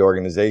bring into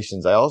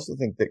organizations. I also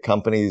think that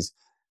companies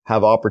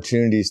have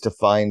opportunities to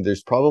find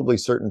there's probably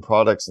certain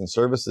products and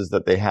services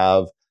that they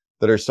have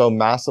that are so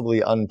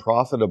massively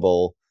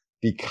unprofitable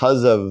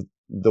because of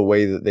the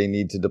way that they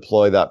need to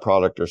deploy that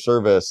product or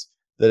service,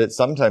 that it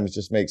sometimes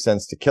just makes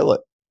sense to kill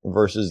it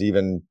versus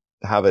even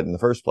have it in the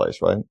first place,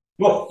 right?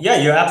 Well, yeah,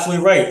 you're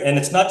absolutely right. And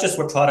it's not just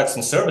with products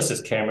and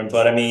services, Cameron,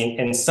 but I mean,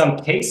 in some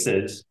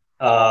cases,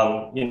 you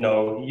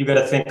got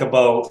to think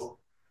about,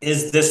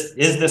 is this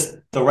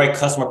the right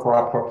customer for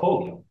our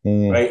portfolio,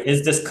 right?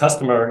 Is this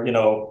customer,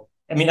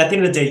 I mean, at the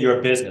end of the day, you're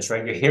a business,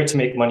 right? You're here to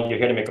make money. You're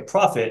here to make a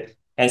profit.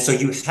 And so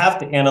you have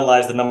to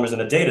analyze the numbers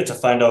and the data to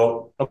find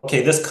out,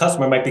 okay, this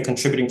customer might be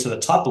contributing to the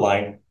top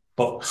line,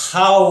 but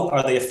how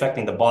are they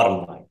affecting the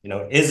bottom line?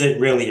 Is it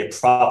really a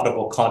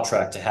profitable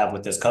contract to have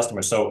with this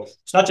customer? So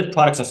it's not just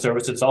products and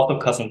services, it's also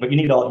customers, but you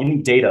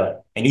need data,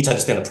 and you need to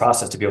understand the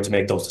process to be able to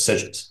make those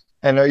decisions.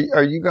 And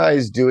are you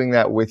guys doing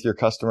that with your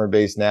customer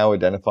base now,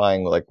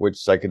 identifying like which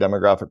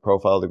psychodemographic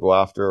profile to go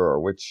after, or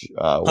which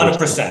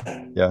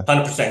 100%. Yeah.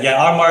 100%.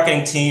 Yeah. Our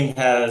marketing team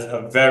has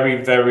a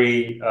very,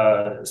 very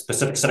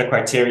specific set of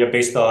criteria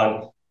based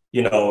on,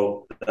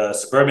 the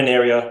suburban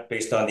area,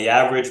 based on the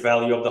average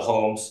value of the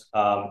homes.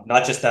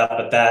 Not just that,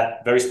 but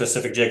that very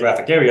specific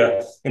geographic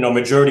area,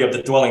 majority of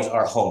the dwellings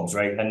are homes,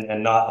 right?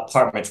 And not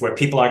apartments, where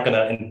people aren't going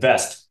to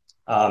invest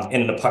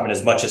in an apartment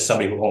as much as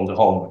somebody who owns a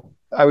home.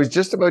 I was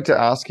just about to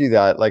ask you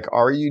that. Like,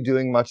 are you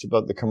doing much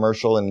about the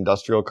commercial and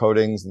industrial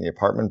coatings and the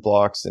apartment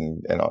blocks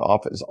and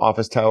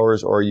office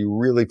towers, or are you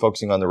really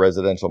focusing on the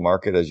residential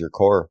market as your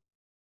core?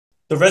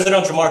 The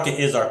residential market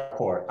is our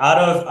core. Out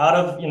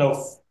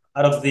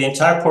of the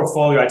entire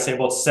portfolio, I'd say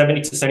about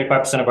 70 to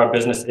 75% of our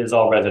business is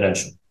all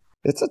residential.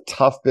 It's a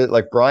tough bit.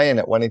 Like Brian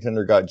at When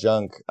Thunder Got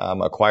Junk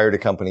acquired a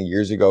company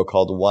years ago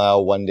called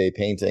Wow One Day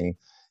Painting.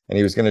 And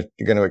he was going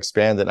to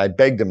expand it. And I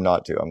begged him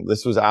not to.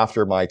 This was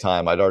after my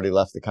time. I'd already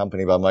left the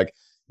company, but I'm like,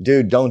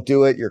 dude, don't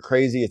do it. You're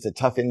crazy. It's a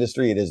tough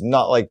industry. It is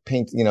not like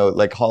paint,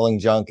 like hauling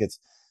junk.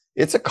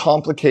 It's a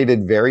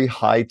complicated, very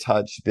high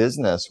touch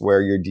business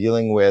where you're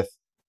dealing with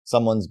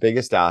someone's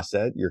biggest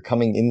asset. You're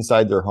coming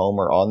inside their home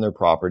or on their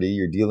property.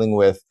 You're dealing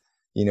with,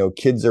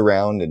 kids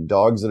around and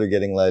dogs that are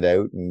getting let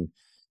out and,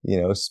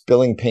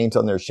 spilling paint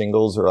on their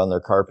shingles or on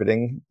their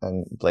carpeting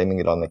and blaming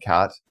it on the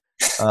cat.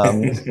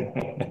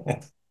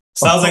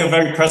 Sounds like a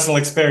very personal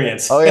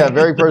experience. Oh yeah,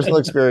 very personal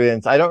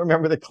experience. I don't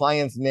remember the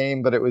client's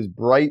name, but it was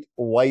bright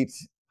white.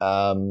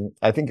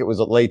 I think it was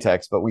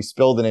latex, but we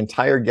spilled an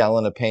entire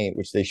gallon of paint,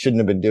 which they shouldn't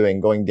have been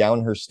doing, going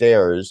down her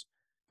stairs,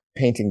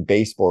 painting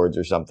baseboards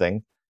or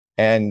something.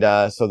 And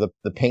so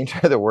the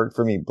painter that worked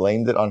for me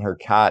blamed it on her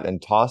cat and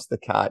tossed the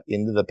cat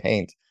into the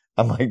paint.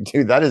 I'm like,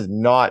 dude, that is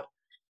not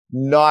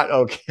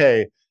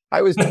okay.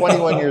 I was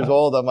 21 years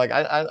old. I'm like,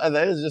 I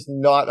that is just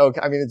not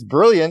okay. I mean, it's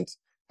brilliant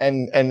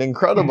and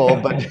incredible,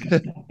 but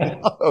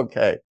not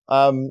okay.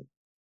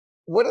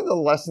 What are the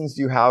lessons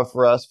you have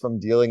for us from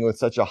dealing with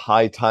such a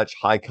high touch,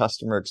 high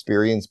customer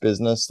experience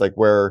business? Like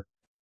where,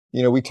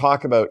 we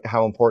talk about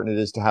how important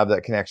it is to have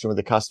that connection with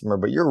the customer,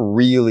 but you're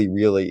really,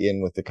 really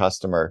in with the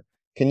customer.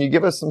 Can you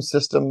give us some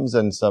systems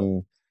and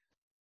some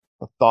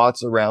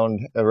thoughts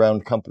around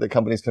the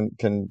companies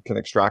can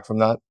extract from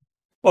that?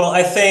 Well,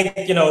 I think,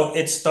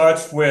 it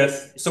starts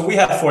with, so we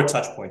have 4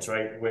 touch points,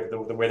 right? With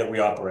the way that we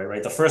operate,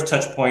 right? The first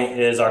touch point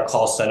is our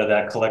call center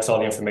that collects all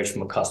the information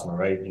from a customer,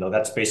 right?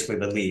 That's basically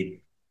the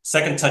lead.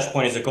 Second touch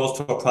point is it goes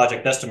to a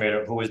project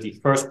estimator who is the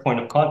first point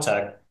of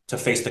contact to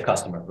face the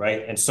customer,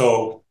 right? And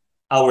so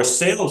our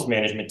sales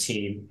management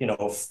team,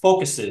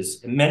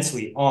 focuses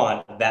immensely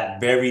on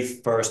that very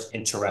first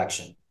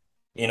interaction.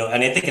 And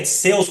I think it's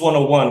sales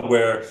 101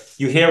 where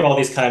you hear all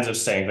these kinds of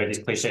sayings, like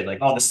these cliches, like,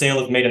 oh, the sale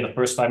is made in the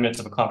first 5 minutes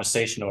of a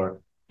conversation, or,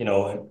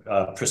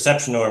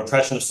 perception or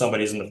impression of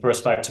somebody is in the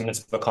first 5 to 10 minutes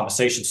of a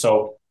conversation.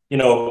 So,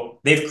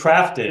 they've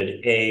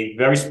crafted a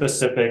very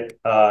specific,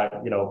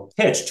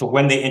 pitch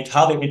to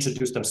how they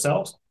introduce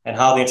themselves and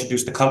how they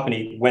introduce the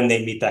company when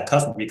they meet that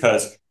customer.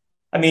 Because,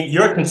 I mean,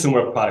 you're a consumer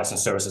of products and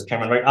services,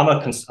 Cameron, right? I'm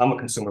a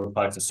consumer of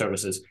products and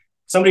services.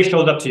 Somebody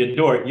shows up to your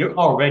door, you're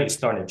already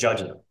starting to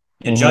judge them.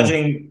 You're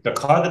judging the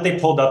car that they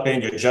pulled up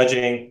in. You're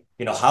judging,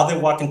 how they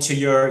walk into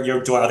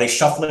your door. Are they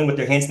shuffling with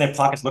their hands in their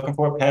pockets looking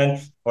for a pen?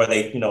 Or are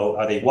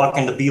they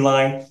walking the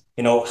beeline?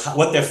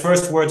 What their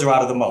first words are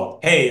out of the mouth.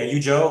 Hey, are you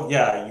Joe?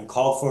 Yeah, you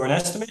called for an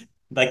estimate?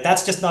 Like,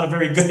 that's just not a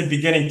very good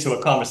beginning to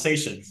a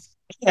conversation.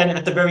 And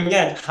at the very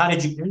end, how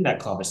did you end that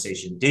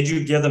conversation? Did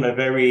you give them a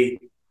very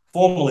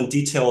formal and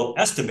detailed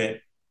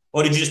estimate?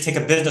 Or did you just take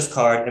a business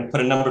card and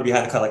put a number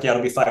behind the card? Like, yeah,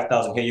 it'll be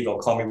 5,000. Here you go.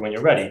 Call me when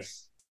you're ready.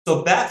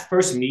 So that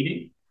first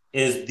meeting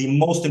is the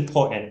most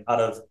important out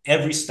of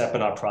every step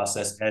in our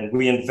process. And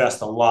we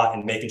invest a lot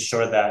in making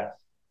sure that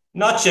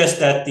not just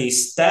that the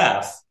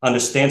staff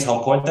understands how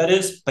important that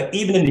is, but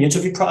even in the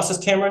interview process,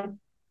 Cameron,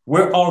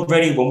 when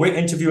we're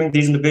interviewing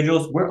these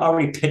individuals, we're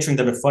already picturing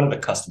them in front of the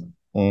customer,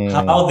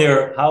 how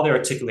they're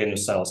articulating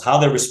themselves, how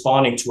they're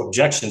responding to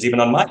objections, even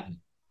on my end,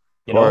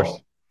 you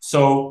know?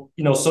 So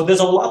there's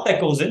a lot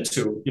that goes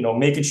into,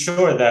 making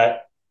sure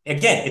that,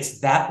 again, it's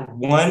that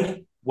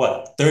 30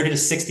 to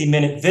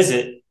 60-minute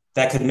visit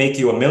that could make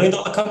you $1 million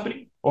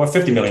company or a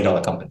 $50 million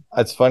company.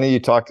 It's funny you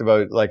talked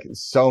about, like,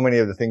 so many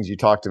of the things you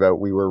talked about,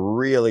 we were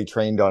really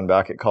trained on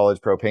back at College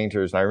Pro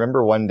Painters. And I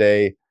remember one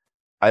day,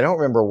 I don't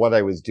remember what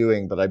I was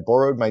doing, but I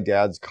borrowed my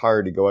dad's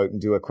car to go out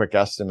and do a quick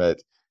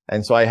estimate.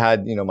 And so I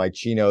had, my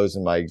chinos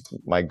and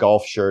my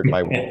golf shirt,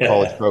 my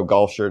College Pro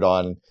golf shirt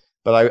on.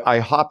 But I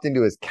hopped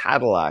into his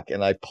Cadillac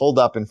and I pulled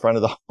up in front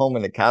of the home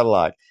in a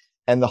Cadillac.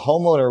 And the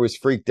homeowner was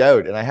freaked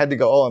out. And I had to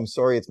go, oh, I'm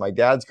sorry, it's my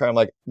dad's car. I'm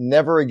like,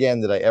 never again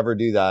did I ever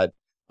do that.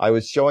 I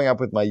was showing up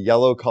with my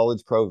yellow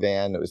College Pro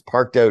van. It was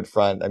parked out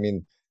front. I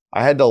mean,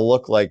 I had to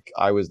look like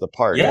I was the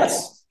part.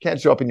 Yes. You can't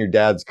show up in your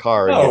dad's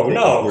car and get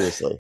taken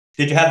seriously.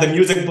 Did you have the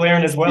music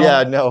blaring as well?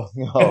 Yeah, no.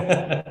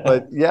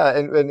 But yeah,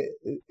 and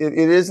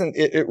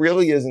it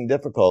really isn't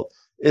difficult.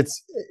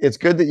 It's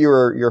good that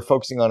you're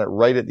focusing on it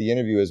right at the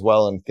interview as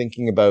well and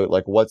thinking about,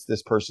 like, what's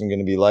this person going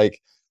to be like?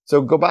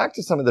 So go back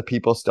to some of the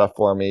people stuff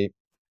for me.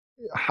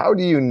 How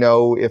do you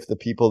know if the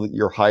people that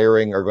you're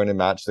hiring are going to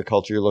match the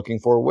culture you're looking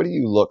for? What do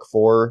you look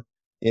for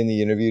in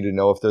the interview to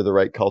know if they're the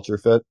right culture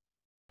fit?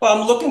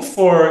 Well, I'm looking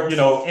for,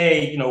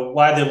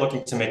 why they're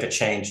looking to make a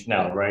change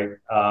now, right?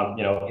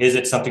 Is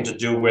it something to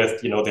do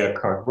with, their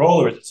current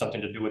role, or is it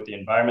something to do with the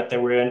environment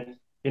that we're in?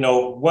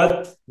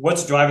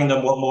 What's driving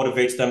them, what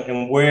motivates them,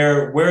 and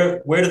where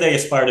do they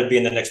aspire to be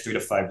in the next 3 to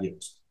 5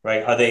 years,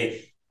 right? Are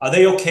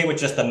they okay with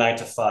just a 9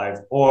 to 5,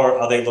 or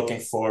are they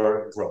looking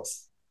for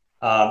growth?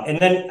 And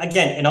then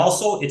again, and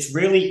also it's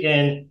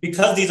really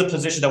because these are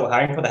positions that we're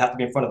hiring for that have to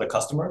be in front of the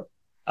customer.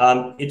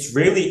 It's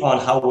really on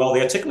how well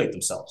they articulate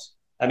themselves.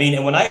 I mean,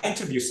 and when I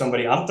interview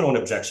somebody, I'm throwing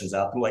objections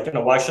out. I'm like,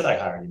 why should I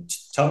hire you?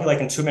 Tell me,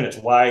 like, in 2 minutes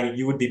why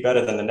you would be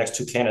better than the next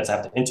 2 candidates I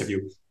have to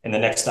interview in the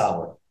next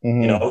hour.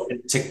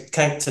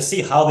 To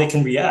see how they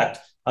can react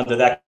under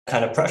that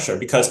kind of pressure,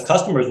 because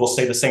customers will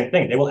say the same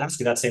thing. They will ask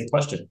you that same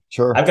question.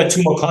 Sure. I've got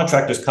 2 more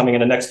contractors coming in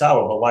the next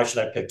hour, but why should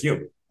I pick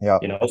you? Yeah.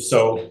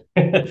 So,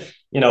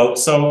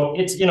 so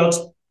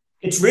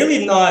it's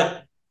really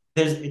not,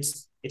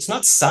 it's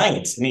not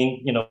science. I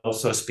mean,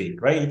 so to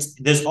speak, right?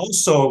 There's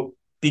also,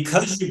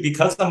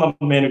 because I'm a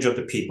manager of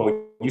the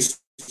people, you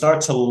start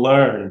to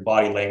learn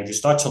body language. You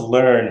start to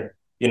learn,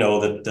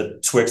 the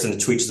twigs and the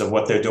tweaks of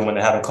what they're doing when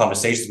they're having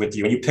conversations with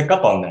you. And you pick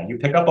up on that. You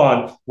pick up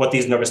on what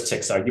these nervous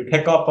tics are. You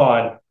pick up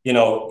on,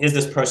 is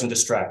this person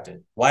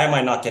distracted? Why am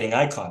I not getting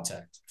eye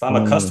contact? If I'm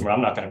a customer,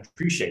 I'm not going to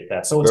appreciate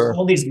that. So it's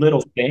all these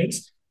little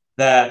things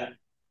that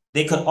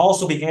they could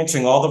also be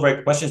answering all the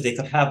right questions. They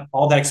could have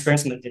all that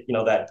experience, and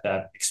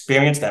that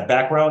experience, that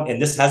background.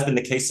 And this has been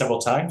the case several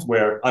times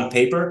where on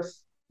paper,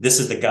 this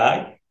is the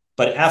guy.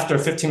 But after a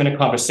 15-minute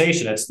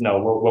conversation, it's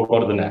no, we'll go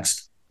to the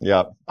next.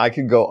 Yeah, I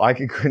could go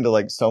into,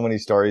 like, so many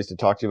stories to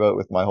talk to you about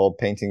with my whole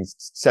painting,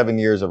 7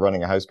 years of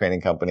running a house painting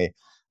company.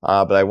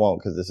 But I won't,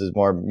 because this is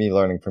more me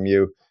learning from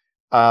you.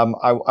 I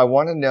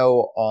want to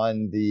know,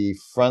 on the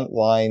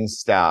frontline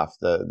staff,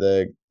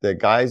 the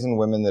guys and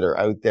women that are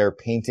out there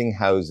painting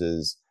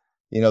houses,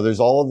 there's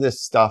all of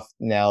this stuff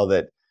now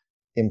that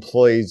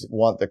employees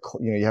want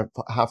you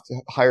have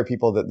to hire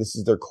people that this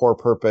is their core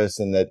purpose,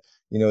 and that,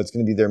 it's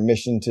going to be their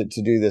mission to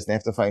do this, and they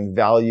have to find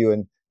value.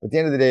 And at the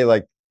end of the day,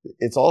 like,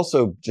 it's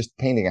also just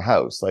painting a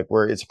house, like,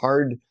 where it's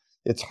hard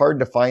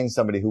to find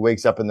somebody who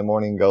wakes up in the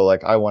morning and go,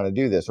 like, I want to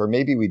do this. Or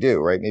maybe we do,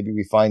 right? Maybe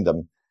we find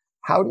them.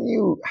 How do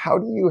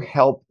you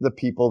help the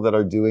people that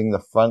are doing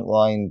the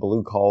frontline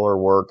blue collar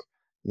work,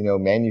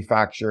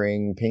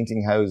 manufacturing,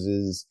 painting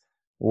houses?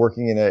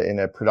 working in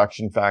a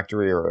production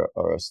factory or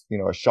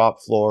a shop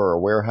floor or a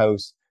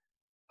warehouse.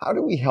 How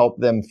do we help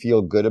them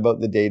feel good about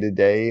the day to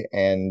day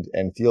and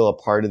feel a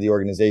part of the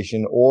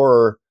organization?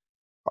 Or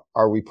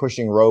are we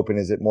pushing rope, and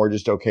is it more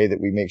just okay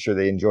that we make sure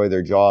they enjoy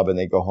their job and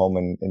they go home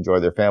and enjoy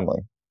their family?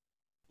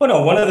 Well,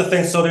 no, one of the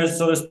things, so there's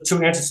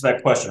two answers to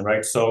that question,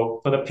 right? So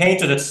for the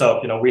painters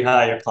itself, we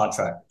hire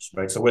contractors,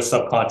 right? So we're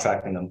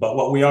subcontracting them. But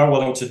what we are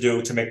willing to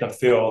do to make them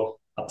feel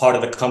a part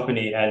of the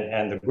company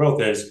and the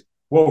growth is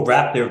we'll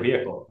wrap their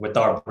vehicle with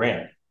our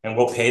brand and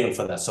we'll pay them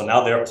for that. So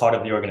now they're a part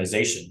of the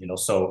organization,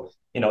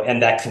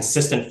 and that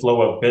consistent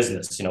flow of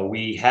business.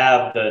 We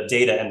have the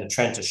data and the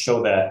trend to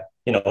show that,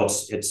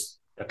 it's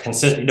a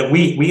consistent,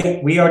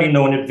 we already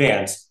know in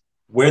advance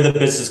where the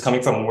business is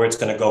coming from and where it's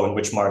going to go in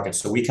which market.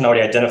 So we can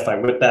already identify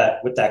with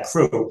that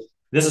crew,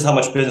 this is how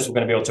much business we're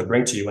going to be able to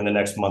bring to you in the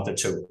next month or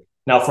two.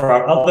 Now, for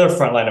our other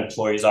frontline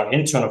employees, our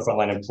internal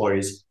frontline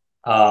employees,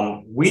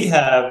 we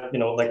have,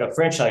 like a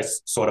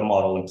franchise sort of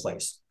model in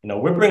place.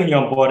 We're bringing you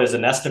on board as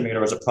an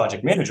estimator, as a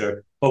project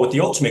manager, but with the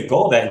ultimate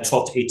goal that in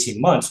 12 to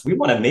 18 months, we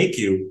want to make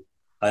you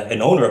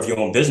an owner of your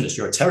own business,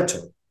 your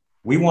territory.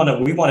 We want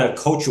to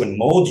coach you and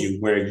mold you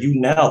where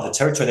the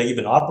territory that you've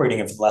been operating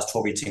in for the last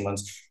 12, 18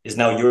 months is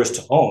now yours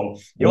to own.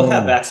 You'll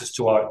have access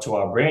to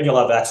our brand. You'll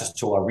have access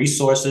to our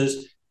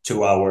resources,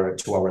 to our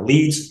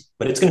leads,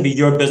 but it's going to be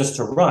your business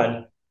to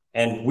run.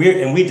 And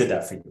we did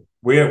that for you.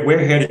 We're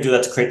here to do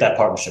that, to create that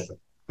partnership.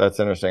 That's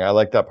interesting. I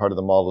like that part of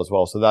the model as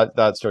well. So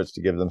that starts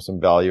to give them some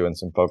value and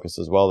some focus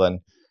as well. Then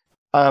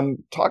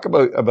talk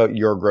about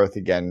your growth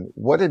again.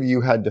 What have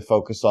you had to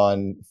focus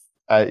on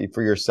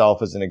for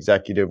yourself as an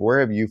executive?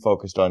 Where have you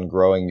focused on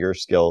growing your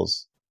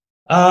skills?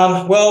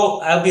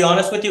 Well, I'll be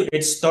honest with you.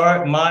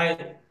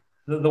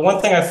 The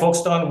one thing I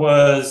focused on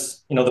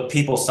was, the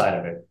people side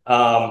of it.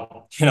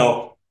 That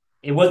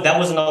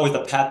wasn't always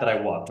the path that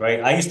I walked,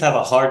 right? I used to have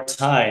a hard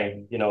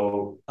time,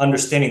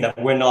 understanding that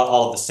we're not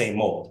all of the same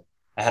mold.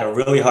 I had a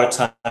really hard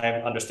time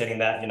understanding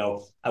that,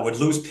 I would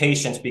lose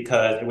patience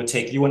because it would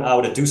take you an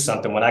hour to do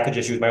something when I could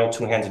just use my own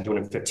two hands and do it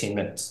in 15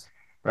 minutes,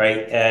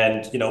 right?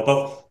 And,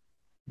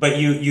 but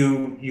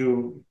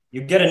you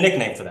get a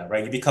nickname for that,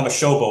 right? You become a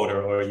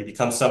showboater, or you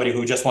become somebody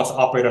who just wants to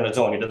operate on his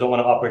own. He doesn't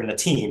want to operate in a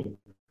team,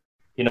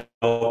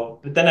 But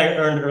then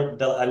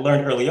I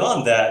learned early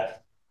on that,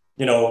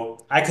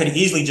 I could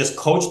easily just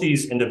coach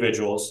these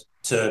individuals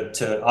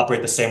to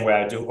operate the same way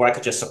I do, or I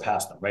could just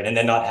surpass them, right? And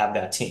then not have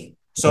that team.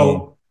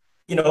 So,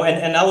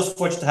 and I was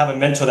fortunate to have a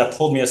mentor that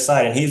pulled me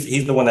aside, and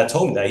he's the one that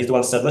told me that. He's the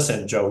one that said,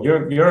 "Listen, Joe,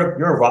 you're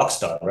a rock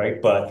star,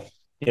 right? But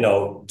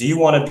do you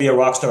want to be a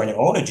rock star on your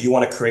own, or do you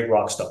want to create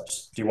rock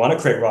stars? Do you want to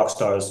create rock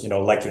stars,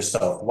 like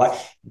yourself? Why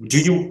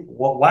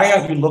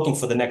aren't you looking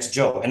for the next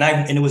Joe?"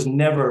 And it was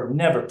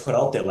never put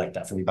out there like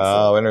that for me before.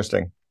 Oh,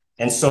 interesting.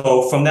 And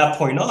so from that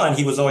point on,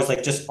 he was always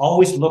like, just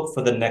always look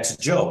for the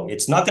next Joe.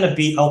 It's not going to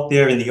be out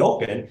there in the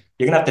open.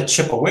 You're going to have to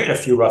chip away at a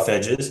few rough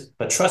edges,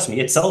 but trust me,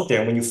 it's out there.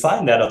 And when you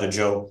find that other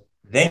Joe,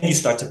 then you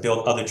start to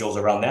build other Joes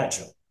around that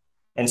Joe.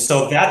 And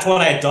so that's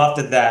when I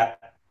adopted that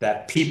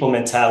people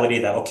mentality,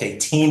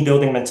 team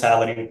building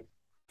mentality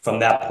from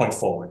that point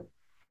forward.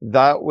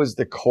 That was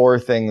the core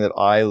thing that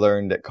I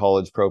learned at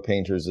College Pro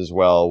Painters as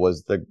well,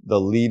 was the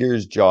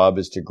leader's job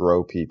is to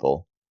grow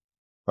people.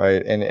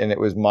 Right. And it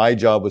was my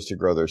job was to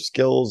grow their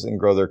skills and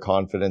grow their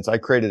confidence. I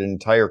created an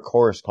entire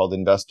course called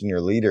Invest in Your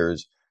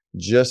Leaders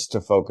just to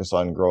focus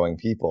on growing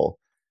people.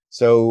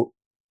 So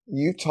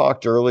you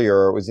talked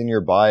earlier, it was in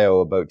your bio,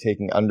 about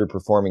taking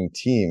underperforming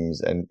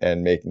teams and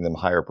making them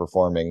higher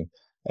performing.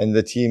 And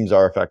the teams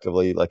are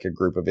effectively like a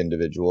group of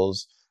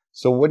individuals.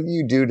 So what do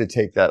you do to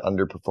take that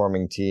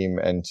underperforming team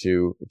and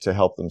to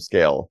help them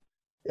scale?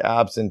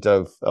 Absent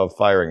of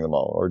firing them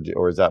all,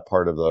 or is that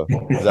part of the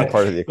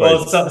equation?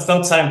 Well,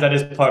 sometimes that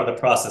is part of the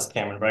process,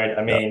 Cameron, right?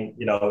 I mean,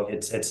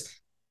 it's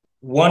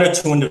one or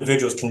two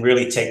individuals can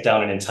really take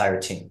down an entire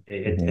team.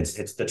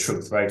 It's the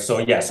truth, right? So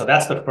so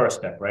that's the first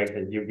step, right?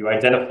 You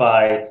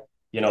identify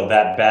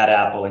that bad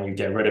apple and you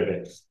get rid of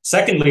it.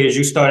 Secondly, is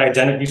you start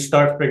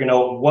figuring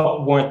out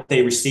what weren't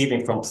they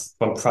receiving from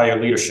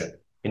prior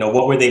leadership.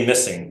 What were they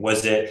missing?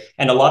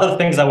 And a lot of the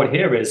things I would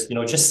hear is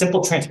just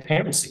simple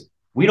transparency.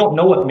 We don't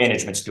know what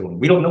management's doing.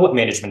 We don't know what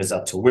management is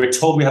up to. We're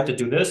told we have to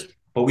do this,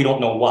 but we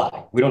don't know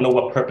why. We don't know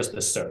what purpose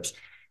this serves.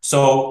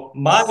 So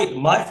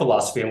my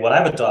philosophy and what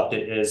I've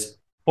adopted is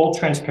full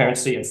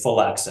transparency and full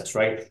access,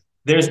 right?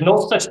 There's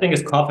no such thing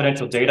as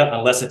confidential data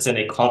unless it's in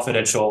a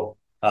confidential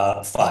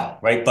file,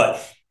 right? But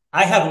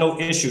I have no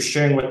issue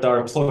sharing with our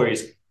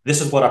employees,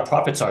 this is what our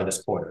profits are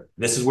this quarter.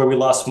 This is where we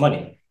lost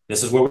money.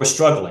 This is where we're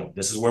struggling.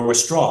 This is where we're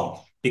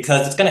strong,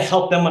 because it's going to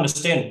help them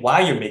understand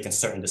why you're making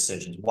certain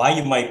decisions, why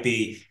you might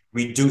be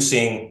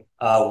reducing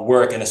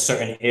work in a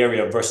certain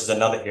area versus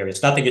another area.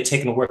 It's not that you're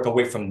taking work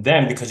away from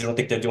them because you don't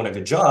think they're doing a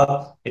good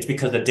job. It's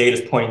because the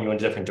data is pointing you in a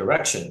different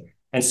direction.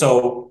 And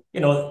so,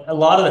 a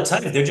lot of the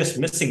time they're just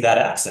missing that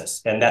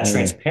access and that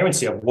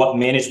transparency of what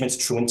management's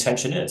true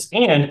intention is.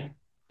 And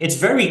it's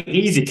very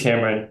easy,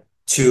 Cameron,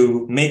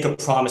 to make a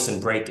promise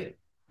and break it.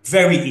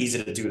 Very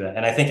easy to do that.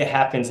 And I think it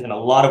happens in a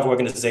lot of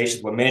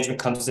organizations where management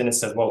comes in and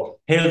says, well,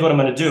 here's what I'm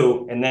going to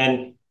do. And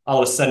then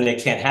all of a sudden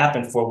it can't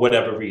happen for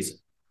whatever reason,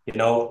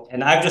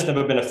 and I've just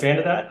never been a fan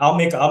of that. I'll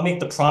make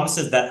the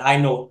promises that I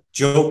know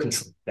Joe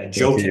control, that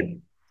Joe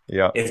can.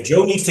 Yeah. If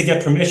Joe needs to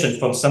get permission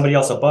from somebody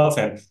else above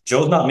him,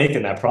 Joe's not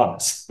making that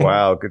promise.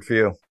 Wow. Good for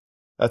you.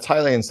 That's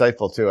highly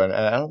insightful too. And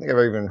I don't think I've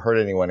ever even heard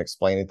anyone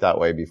explain it that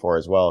way before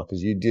as well.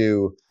 Because you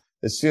do,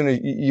 as soon as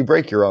you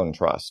break your own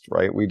trust,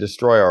 right? We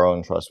destroy our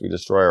own trust. We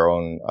destroy our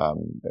own,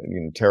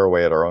 tear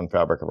away at our own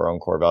fabric of our own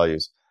core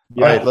values.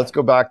 Yeah. All right, let's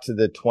go back to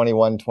the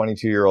 21,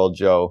 22-year-old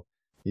Joe.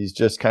 He's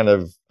just kind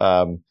of,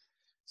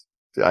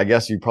 I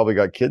guess you probably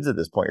got kids at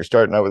this point. You're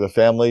starting out with a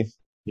family.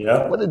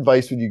 Yeah. What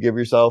advice would you give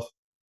yourself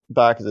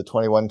back as a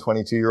 21,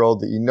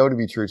 22-year-old that you know to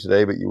be true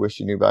today, but you wish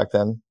you knew back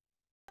then?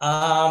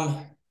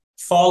 Follow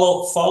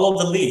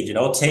the lead,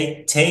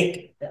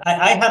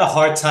 I had a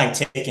hard time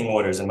taking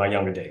orders in my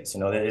younger days.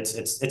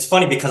 It's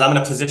funny because I'm in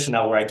a position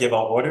now where I give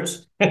out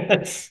orders,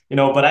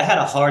 but I had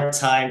a hard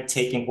time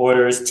taking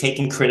orders,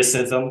 taking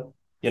criticism,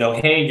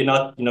 hey, you're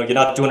not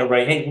doing it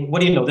right. Hey,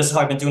 what do you know? This is how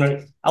I've been doing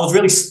it. I was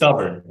really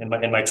stubborn in my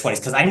 20s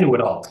because I knew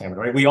it all, Cameron,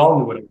 right? We all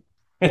knew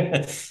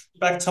it.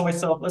 Back to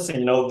myself,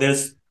 listen,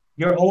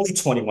 you're only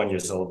 21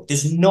 years old.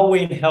 There's no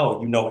way in hell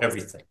you know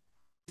everything.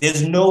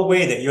 There's no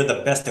way that you're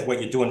the best at what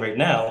you're doing right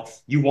now.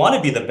 You want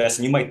to be the best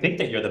and you might think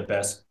that you're the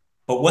best,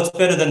 but what's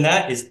better than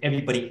that is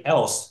everybody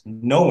else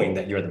knowing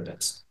that you're the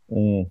best.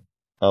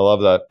 I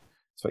love that.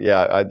 So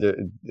yeah,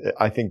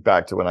 I think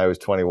back to when I was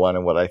 21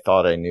 and what I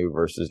thought I knew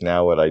versus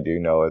now what I do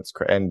know.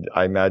 And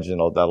I imagine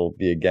that'll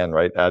be again,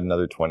 right? Add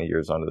another 20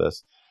 years onto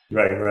this.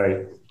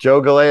 Right.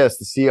 Joe Galeas,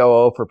 the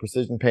COO for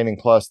Precision Painting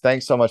Plus.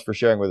 Thanks so much for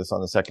sharing with us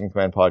on the Second in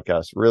Command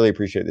podcast. Really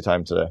appreciate the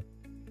time today.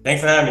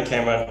 Thanks for having me,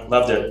 Cameron.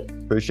 Loved it.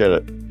 Appreciate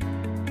it.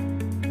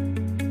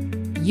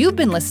 You've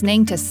been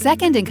listening to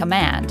Second in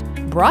Command,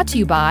 brought to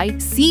you by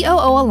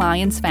COO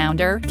Alliance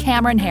founder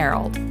Cameron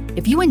Herold.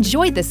 If you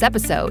enjoyed this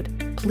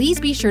episode, please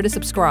be sure to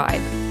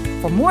subscribe.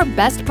 For more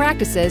best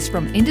practices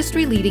from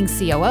industry-leading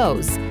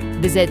COOs,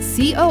 visit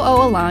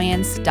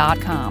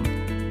COOalliance.com.